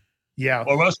duty. Yeah.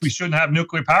 Or else we shouldn't have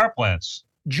nuclear power plants.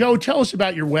 Joe, tell us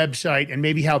about your website and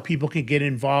maybe how people can get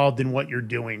involved in what you're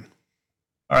doing.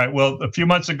 All right. Well, a few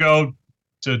months ago,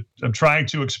 I'm trying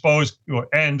to expose or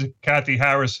end Kathy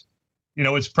Harris.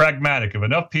 It's pragmatic. If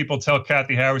enough people tell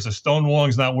Kathy Harris the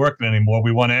stonewalling's not working anymore,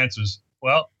 we want answers.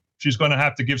 Well, she's going to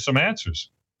have to give some answers.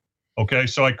 Okay,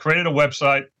 so I created a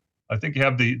website. I think you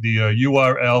have the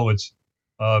URL. It's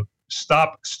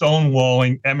Stop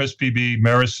Stonewalling MSPB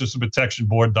Merit System Protection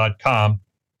Board.com.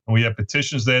 And we have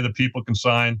petitions there that people can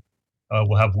sign.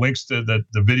 We'll have links to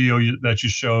the video that you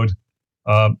showed.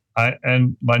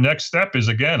 And my next step is,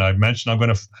 again, I mentioned I'm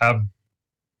going to have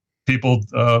people,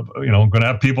 I'm going to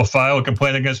have people file a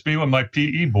complaint against me with my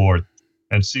PE board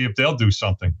and see if they'll do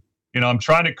something. I'm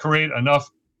trying to create enough,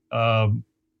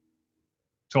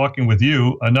 talking with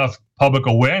you, enough public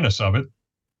awareness of it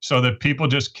so that people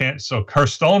just can't, so her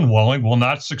stonewalling will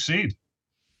not succeed.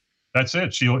 That's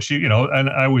it. She, and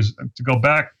I was, to go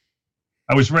back,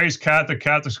 I was raised Catholic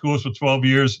schools for 12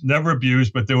 years, never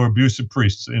abused, but there were abusive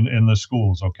priests in the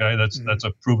schools. Okay. That's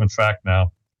a proven fact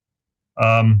now.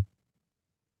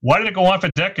 Why did it go on for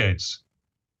decades?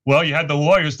 Well, you had the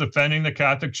lawyers defending the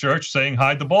Catholic Church saying,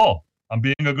 hide the ball. I'm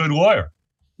being a good lawyer.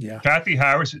 Yeah. Kathy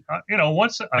Harris,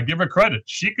 once I give her credit,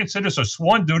 she considers her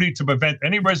sworn duty to prevent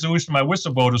any resolution of my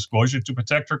whistleblower disclosure to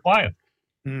protect her client,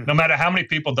 no matter how many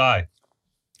people die.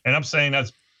 And I'm saying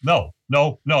that's no.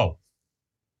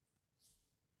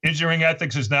 Engineering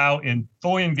ethics is now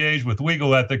fully engaged with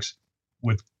legal ethics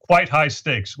with quite high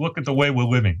stakes. Look at the way we're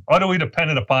living, utterly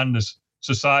dependent upon this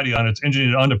society on its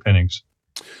engineered underpinnings.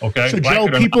 Okay. So, Joe,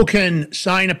 people can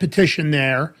sign a petition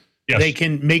there. Yes. They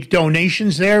can make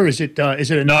donations there. Is it a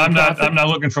no? nonprofit? I'm not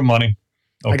looking for money.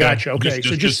 Okay. I got you. Okay,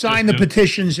 so just sign the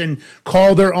petitions and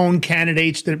call their own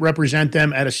candidates that represent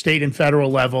them at a state and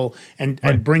federal level, and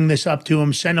bring this up to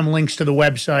them. Send them links to the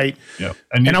website. Yeah,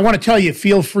 and I want to tell you,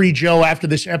 feel free, Joe. After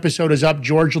this episode is up,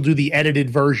 George will do the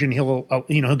edited version. He'll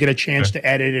get a chance to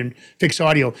edit and fix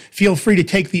audio. Feel free to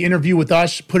take the interview with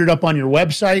us, put it up on your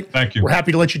website. Thank you. We're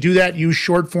happy to let you do that. Use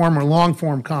short form or long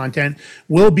form content.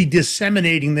 We'll be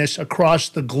disseminating this across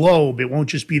the globe. It won't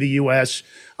just be the U.S.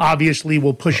 Obviously,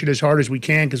 we'll push it as hard as we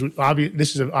can because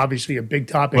this is obviously a big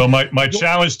topic. Well, my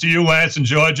challenge to you, Lance and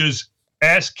George, is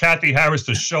ask Kathy Harris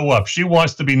to show up. She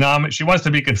wants to be nominated. She wants to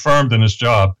be confirmed in this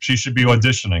job. She should be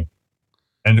auditioning.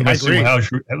 And let's see how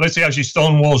she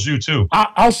stonewalls you too.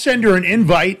 I'll send her an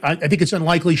invite. I think it's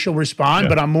unlikely she'll respond,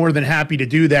 but I'm more than happy to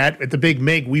do that. At the Big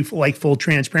Mig, we like full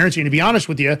transparency. And to be honest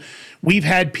with you, we've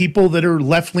had people that are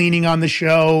left-leaning on the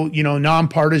show,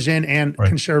 nonpartisan and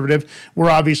conservative.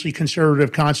 We're obviously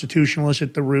conservative constitutionalists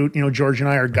at the root. George and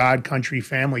I are God, country,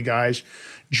 family guys.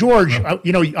 George,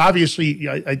 obviously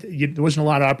there wasn't a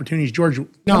lot of opportunities. George,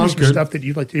 tell me some stuff that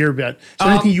you'd like to hear about. Is there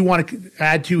anything you want to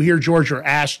add to here, George, or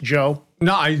ask Joe?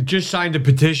 No, I just signed a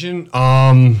petition.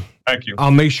 Thank you.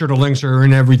 I'll make sure the links are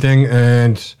in everything,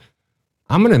 and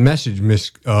I'm going to message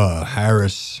Miss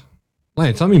Harris.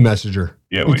 Lance, let me message her.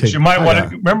 Yeah, you might want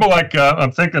to remember.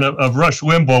 I'm thinking of Rush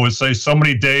Limbaugh would say, "So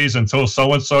many days until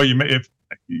so and so." If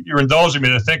you're indulging me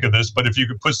to think of this, but if you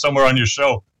could put somewhere on your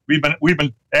show, we've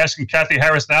been asking Kathy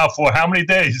Harris now for how many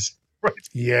days? Right.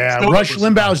 Yeah, Rush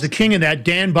Limbaugh is the king of that.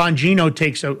 Dan Bongino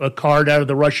takes a card out of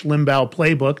the Rush Limbaugh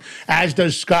playbook, as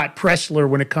does Scott Pressler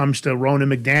when it comes to Rona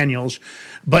McDaniels.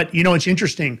 But, it's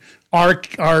interesting.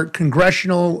 Our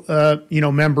congressional,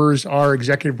 members, our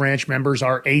executive branch members,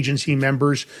 our agency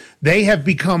members, they have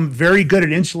become very good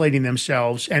at insulating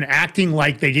themselves and acting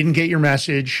like they didn't get your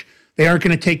message. They aren't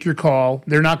going to take your call.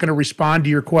 They're not going to respond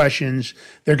to your questions.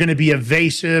 They're going to be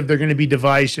evasive. They're going to be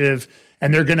divisive.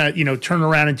 And they're going to, turn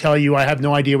around and tell you, I have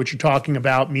no idea what you're talking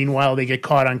about. Meanwhile, they get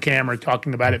caught on camera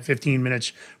talking about it 15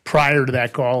 minutes prior to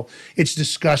that call. It's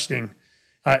disgusting.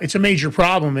 It's a major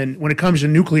problem. And when it comes to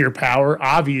nuclear power,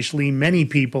 obviously, many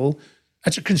people,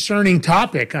 that's a concerning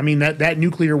topic. I mean, that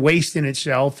nuclear waste in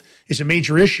itself is a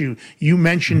major issue. You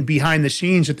mentioned behind the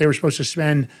scenes that they were supposed to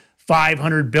spend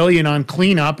 $500 billion on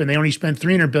cleanup, and they only spent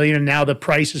 $300 billion, and now the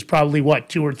price is probably,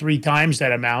 2 or 3 times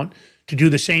that amount to do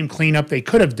the same cleanup they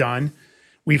could have done.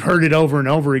 We've heard it over and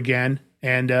over again.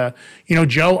 And,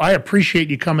 Joe, I appreciate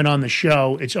you coming on the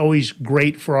show. It's always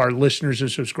great for our listeners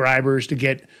and subscribers to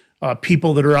get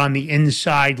people that are on the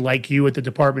inside like you at the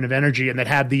Department of Energy and that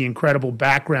have the incredible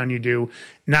background you do,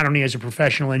 not only as a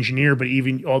professional engineer, but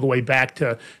even all the way back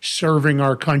to serving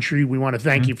our country. We want to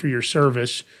thank you for your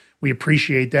service. We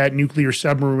appreciate that. Nuclear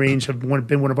submarines have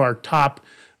been one of our top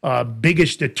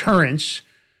biggest deterrents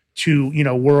to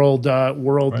world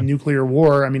nuclear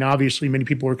war. I mean, obviously, many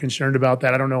people are concerned about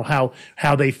that. I don't know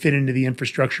how they fit into the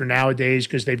infrastructure nowadays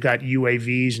because they've got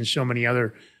UAVs and so many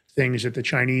other things that the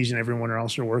Chinese and everyone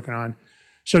else are working on.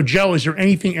 So, Joe, is there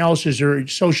anything else? Is there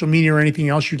social media or anything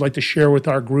else you'd like to share with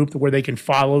our group where they can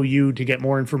follow you to get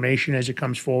more information as it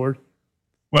comes forward?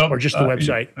 Well, or just the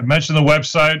website? I mentioned the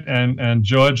website, and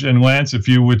George and Lance, if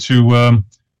you were to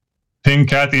ping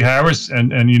Kathy Harris,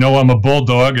 and I'm a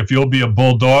bulldog. If you'll be a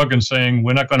bulldog and saying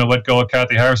we're not going to let go of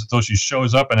Kathy Harris until she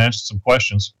shows up and answers some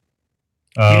questions.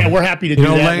 We're happy to do that.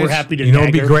 Lance, we're happy to.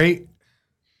 It'd be great.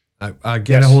 I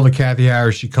get a hold of Kathy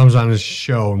Harris. She comes on this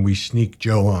show, and we sneak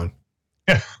Joe on.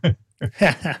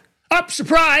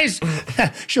 surprise.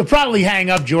 She'll probably hang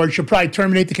up, George. She'll probably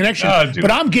terminate the connection.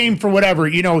 But I'm game for whatever,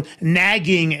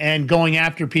 nagging and going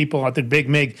after people at the Big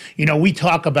Mig. We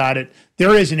talk about it.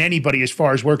 There isn't anybody, as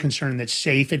far as we're concerned, that's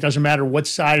safe. It doesn't matter what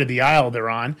side of the aisle they're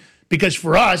on. Because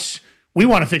for us, we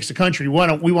want to fix the country.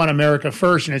 We want America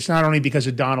first. And it's not only because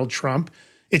of Donald Trump.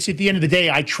 It's at the end of the day,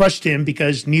 I trust him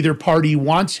because neither party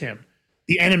wants him.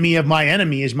 The enemy of my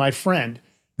enemy is my friend.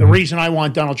 The reason I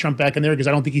want Donald Trump back in there because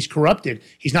I don't think he's corrupted.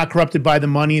 He's not corrupted by the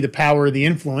money, the power, or the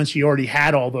influence. He already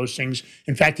had all those things.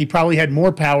 In fact, he probably had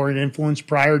more power and influence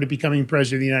prior to becoming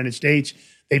president of the United States.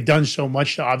 They've done so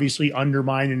much to obviously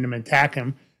undermine and attack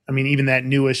him. I mean, even that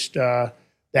newest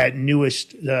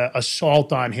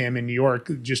assault on him in New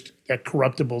York, just that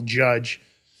corruptible judge.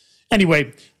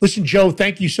 Anyway, listen, Joe,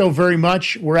 thank you so very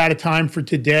much. We're out of time for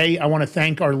today. I want to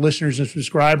thank our listeners and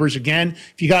subscribers again.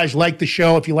 If you guys like the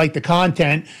show, if you like the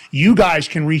content, you guys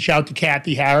can reach out to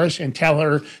Kathy Harris and tell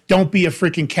her, don't be a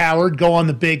freaking coward. Go on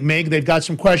the Big Mig. They've got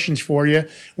some questions for you.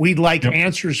 We'd like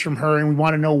answers from her, and we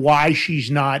want to know why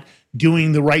she's not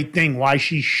doing the right thing, why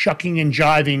she's shucking and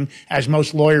jiving, as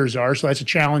most lawyers are. So that's a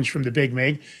challenge from the Big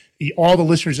Mig. All the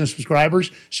listeners and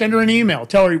subscribers, send her an email.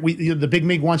 Tell her the Big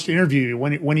Mig wants to interview you.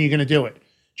 When are you going to do it?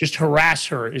 Just harass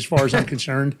her, as far as I'm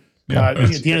concerned. At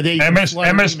the end of the day,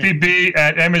 MSPB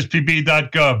at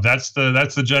mspb.gov.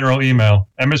 That's the general email.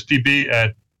 MSPB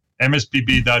at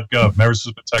mspb.gov. Marriage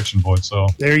Protection Board. So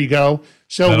there you go.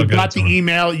 So we've got the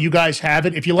email. You guys have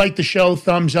it. If you like the show,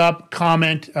 thumbs up,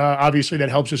 comment. Obviously, that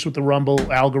helps us with the Rumble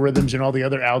algorithms and all the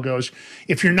other algos.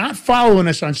 If you're not following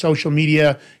us on social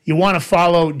media, you want to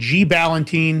follow G.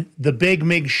 Ballantine, The Big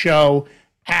Mig Show,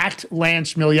 at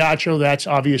Lance Migliaccio. That's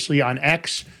obviously on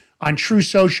X. On True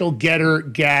Social, Getter,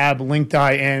 Gab,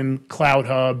 LinkedIn,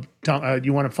 CloudHub.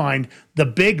 You want to find The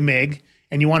Big Mig,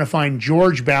 and you want to find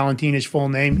George Ballantine, his full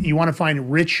name. You want to find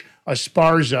Rich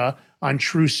Esparza on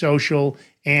True Social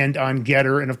and on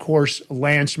Getter, and of course,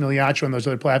 Lance Migliaccio on those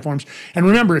other platforms. And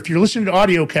remember, if you're listening to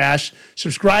audiocast,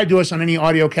 subscribe to us on any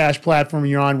audiocast platform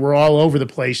you're on. We're all over the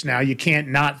place now. You can't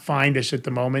not find us at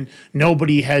the moment.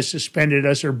 Nobody has suspended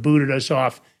us or booted us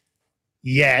off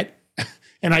yet.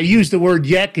 And I use the word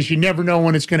yet because you never know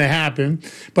when it's going to happen.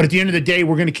 But at the end of the day,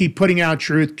 we're going to keep putting out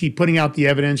truth, keep putting out the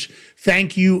evidence.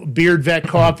 Thank you, Beard Vet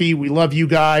Coffee. We love you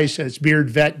guys. It's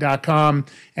beardvet.com.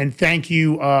 And thank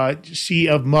you,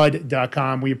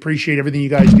 seaofmud.com. We appreciate everything you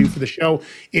guys do for the show.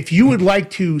 If you would like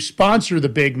to sponsor the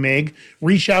Big Mig,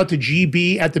 reach out to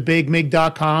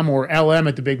gb@thebigmig.com or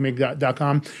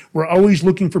lm@thebigmig.com. We're always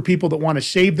looking for people that want to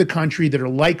save the country, that are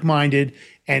like-minded,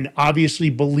 and obviously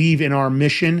believe in our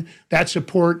mission. That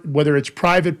support, whether it's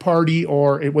private party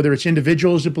or whether it's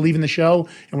individuals that believe in the show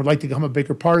and would like to become a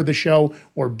bigger part of the show,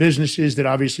 or businesses that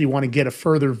obviously want to get a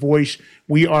further voice,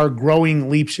 we are growing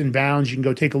leaps and bounds. You can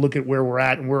go take a look at where we're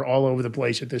at, and we're all over the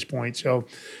place at this point. So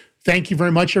thank you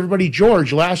very much, everybody.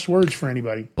 George, last words for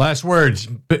anybody. Last words.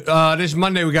 This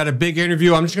Monday, we got a big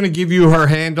interview. I'm just going to give you her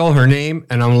handle, her name,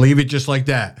 and I'm going to leave it just like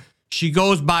that. She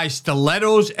goes by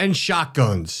Stilettos and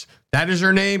Shotguns. That is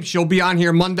her name. She'll be on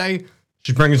here Monday.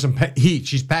 She's bringing some heat.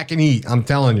 She's packing heat. I'm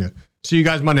telling you. See you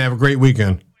guys Monday. Have a great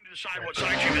weekend. Decide what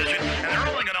sites you visit, and they're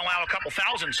only going to allow a couple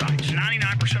thousand sites.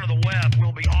 99% of the web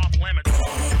will be off limits.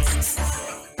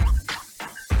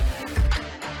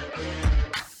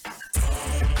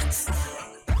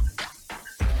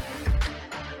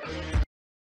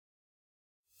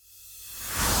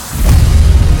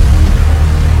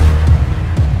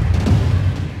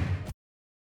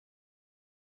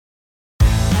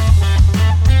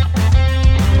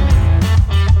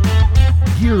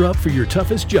 Gear up for your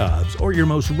toughest jobs or your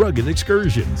most rugged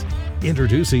excursions.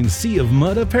 Introducing Sea of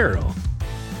Mud Apparel,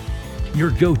 your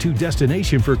go-to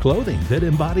destination for clothing that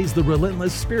embodies the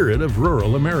relentless spirit of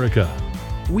rural America.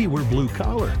 We were blue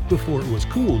collar before it was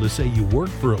cool to say you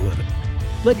worked for a living.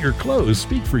 Let your clothes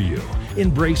speak for you.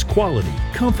 Embrace quality,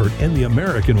 comfort, and the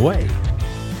American way.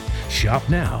 Shop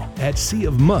now at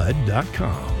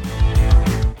seaofmud.com.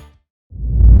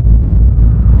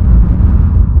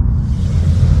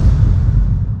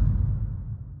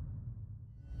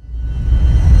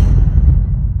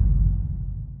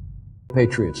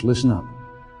 Patriots, listen up.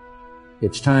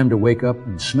 It's time to wake up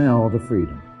and smell the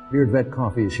freedom. Beard Vet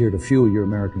Coffee is here to fuel your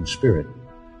American spirit.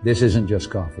 This isn't just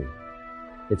coffee.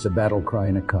 It's a battle cry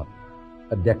in a cup,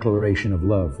 a declaration of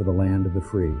love for the land of the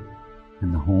free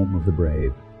and the home of the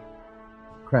brave.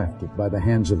 Crafted by the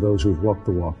hands of those who've walked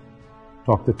the walk,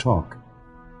 talked the talk,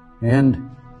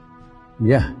 and,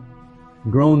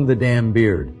 grown the damn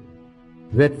beard.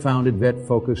 Vet-founded,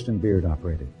 vet-focused, and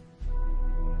beard-operated.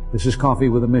 This is coffee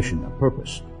with a mission, a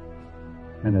purpose,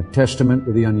 and a testament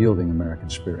to the unyielding American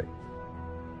spirit.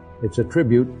 It's a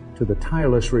tribute to the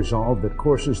tireless resolve that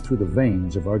courses through the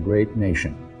veins of our great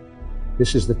nation.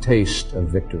 This is the taste of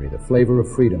victory, the flavor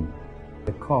of freedom,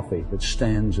 the coffee that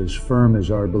stands as firm as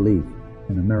our belief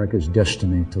in America's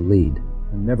destiny to lead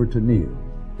and never to kneel.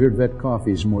 Beard Vet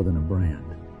Coffee is more than a brand.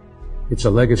 It's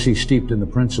a legacy steeped in the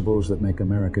principles that make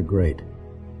America great.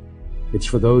 It's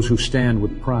for those who stand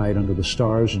with pride under the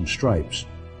stars and stripes,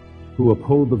 who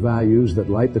uphold the values that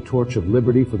light the torch of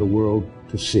liberty for the world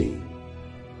to see.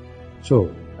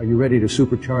 So, are you ready to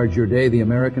supercharge your day the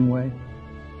American way?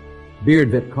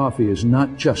 Beard Vet Coffee is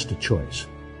not just a choice.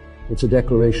 It's a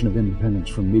declaration of independence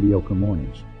from mediocre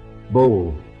mornings.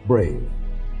 Bold, brave,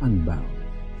 unbound.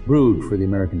 Brewed for the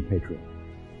American patriot.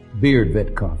 Beard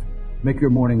Vet Coffee. Make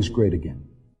your mornings great again.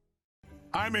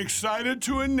 I'm excited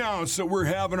to announce that we're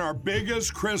having our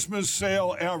biggest Christmas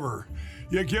sale ever.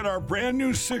 You get our brand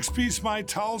new 6-piece My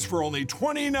Towels for only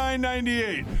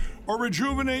 $29.98, or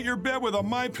rejuvenate your bed with a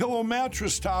MyPillow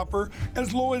mattress topper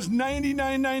as low as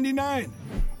 $99.99.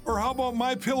 Or how about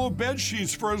MyPillow bed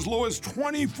sheets for as low as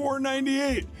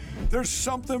 $24.98? There's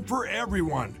something for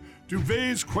everyone.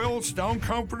 Duvets, quilts, down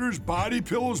comforters, body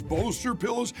pillows, bolster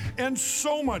pillows, and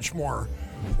so much more.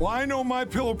 Well, I know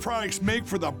MyPillow products make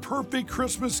for the perfect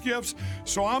Christmas gifts,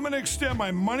 so I'm going to extend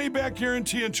my money-back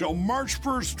guarantee until March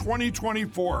 1st,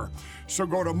 2024. So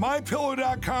go to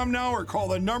MyPillow.com now or call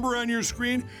the number on your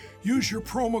screen. Use your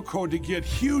promo code to get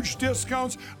huge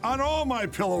discounts on all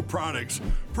MyPillow products.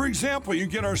 For example, you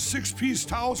get our 6-piece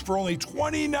towels for only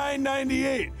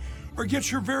 $29.98. Or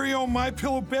get your very own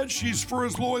MyPillow bed sheets for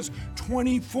as low as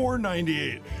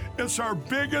 $24.98. It's our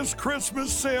biggest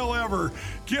Christmas sale ever.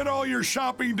 Get all your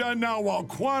shopping done now while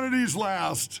quantities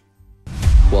last.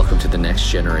 Welcome to the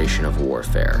next generation of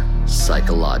warfare,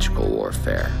 psychological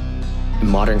warfare. In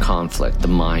modern conflict, the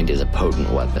mind is a potent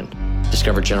weapon.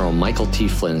 Discover General Michael T.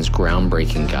 Flynn's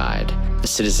groundbreaking guide, A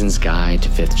Citizen's Guide to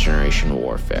Fifth Generation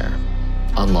Warfare.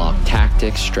 Unlock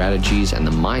tactics, strategies, and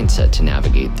the mindset to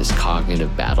navigate this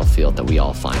cognitive battlefield that we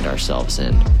all find ourselves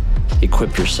in.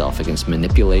 Equip yourself against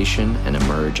manipulation and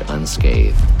emerge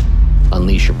unscathed.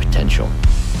 Unleash your potential.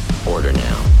 Order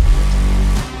now.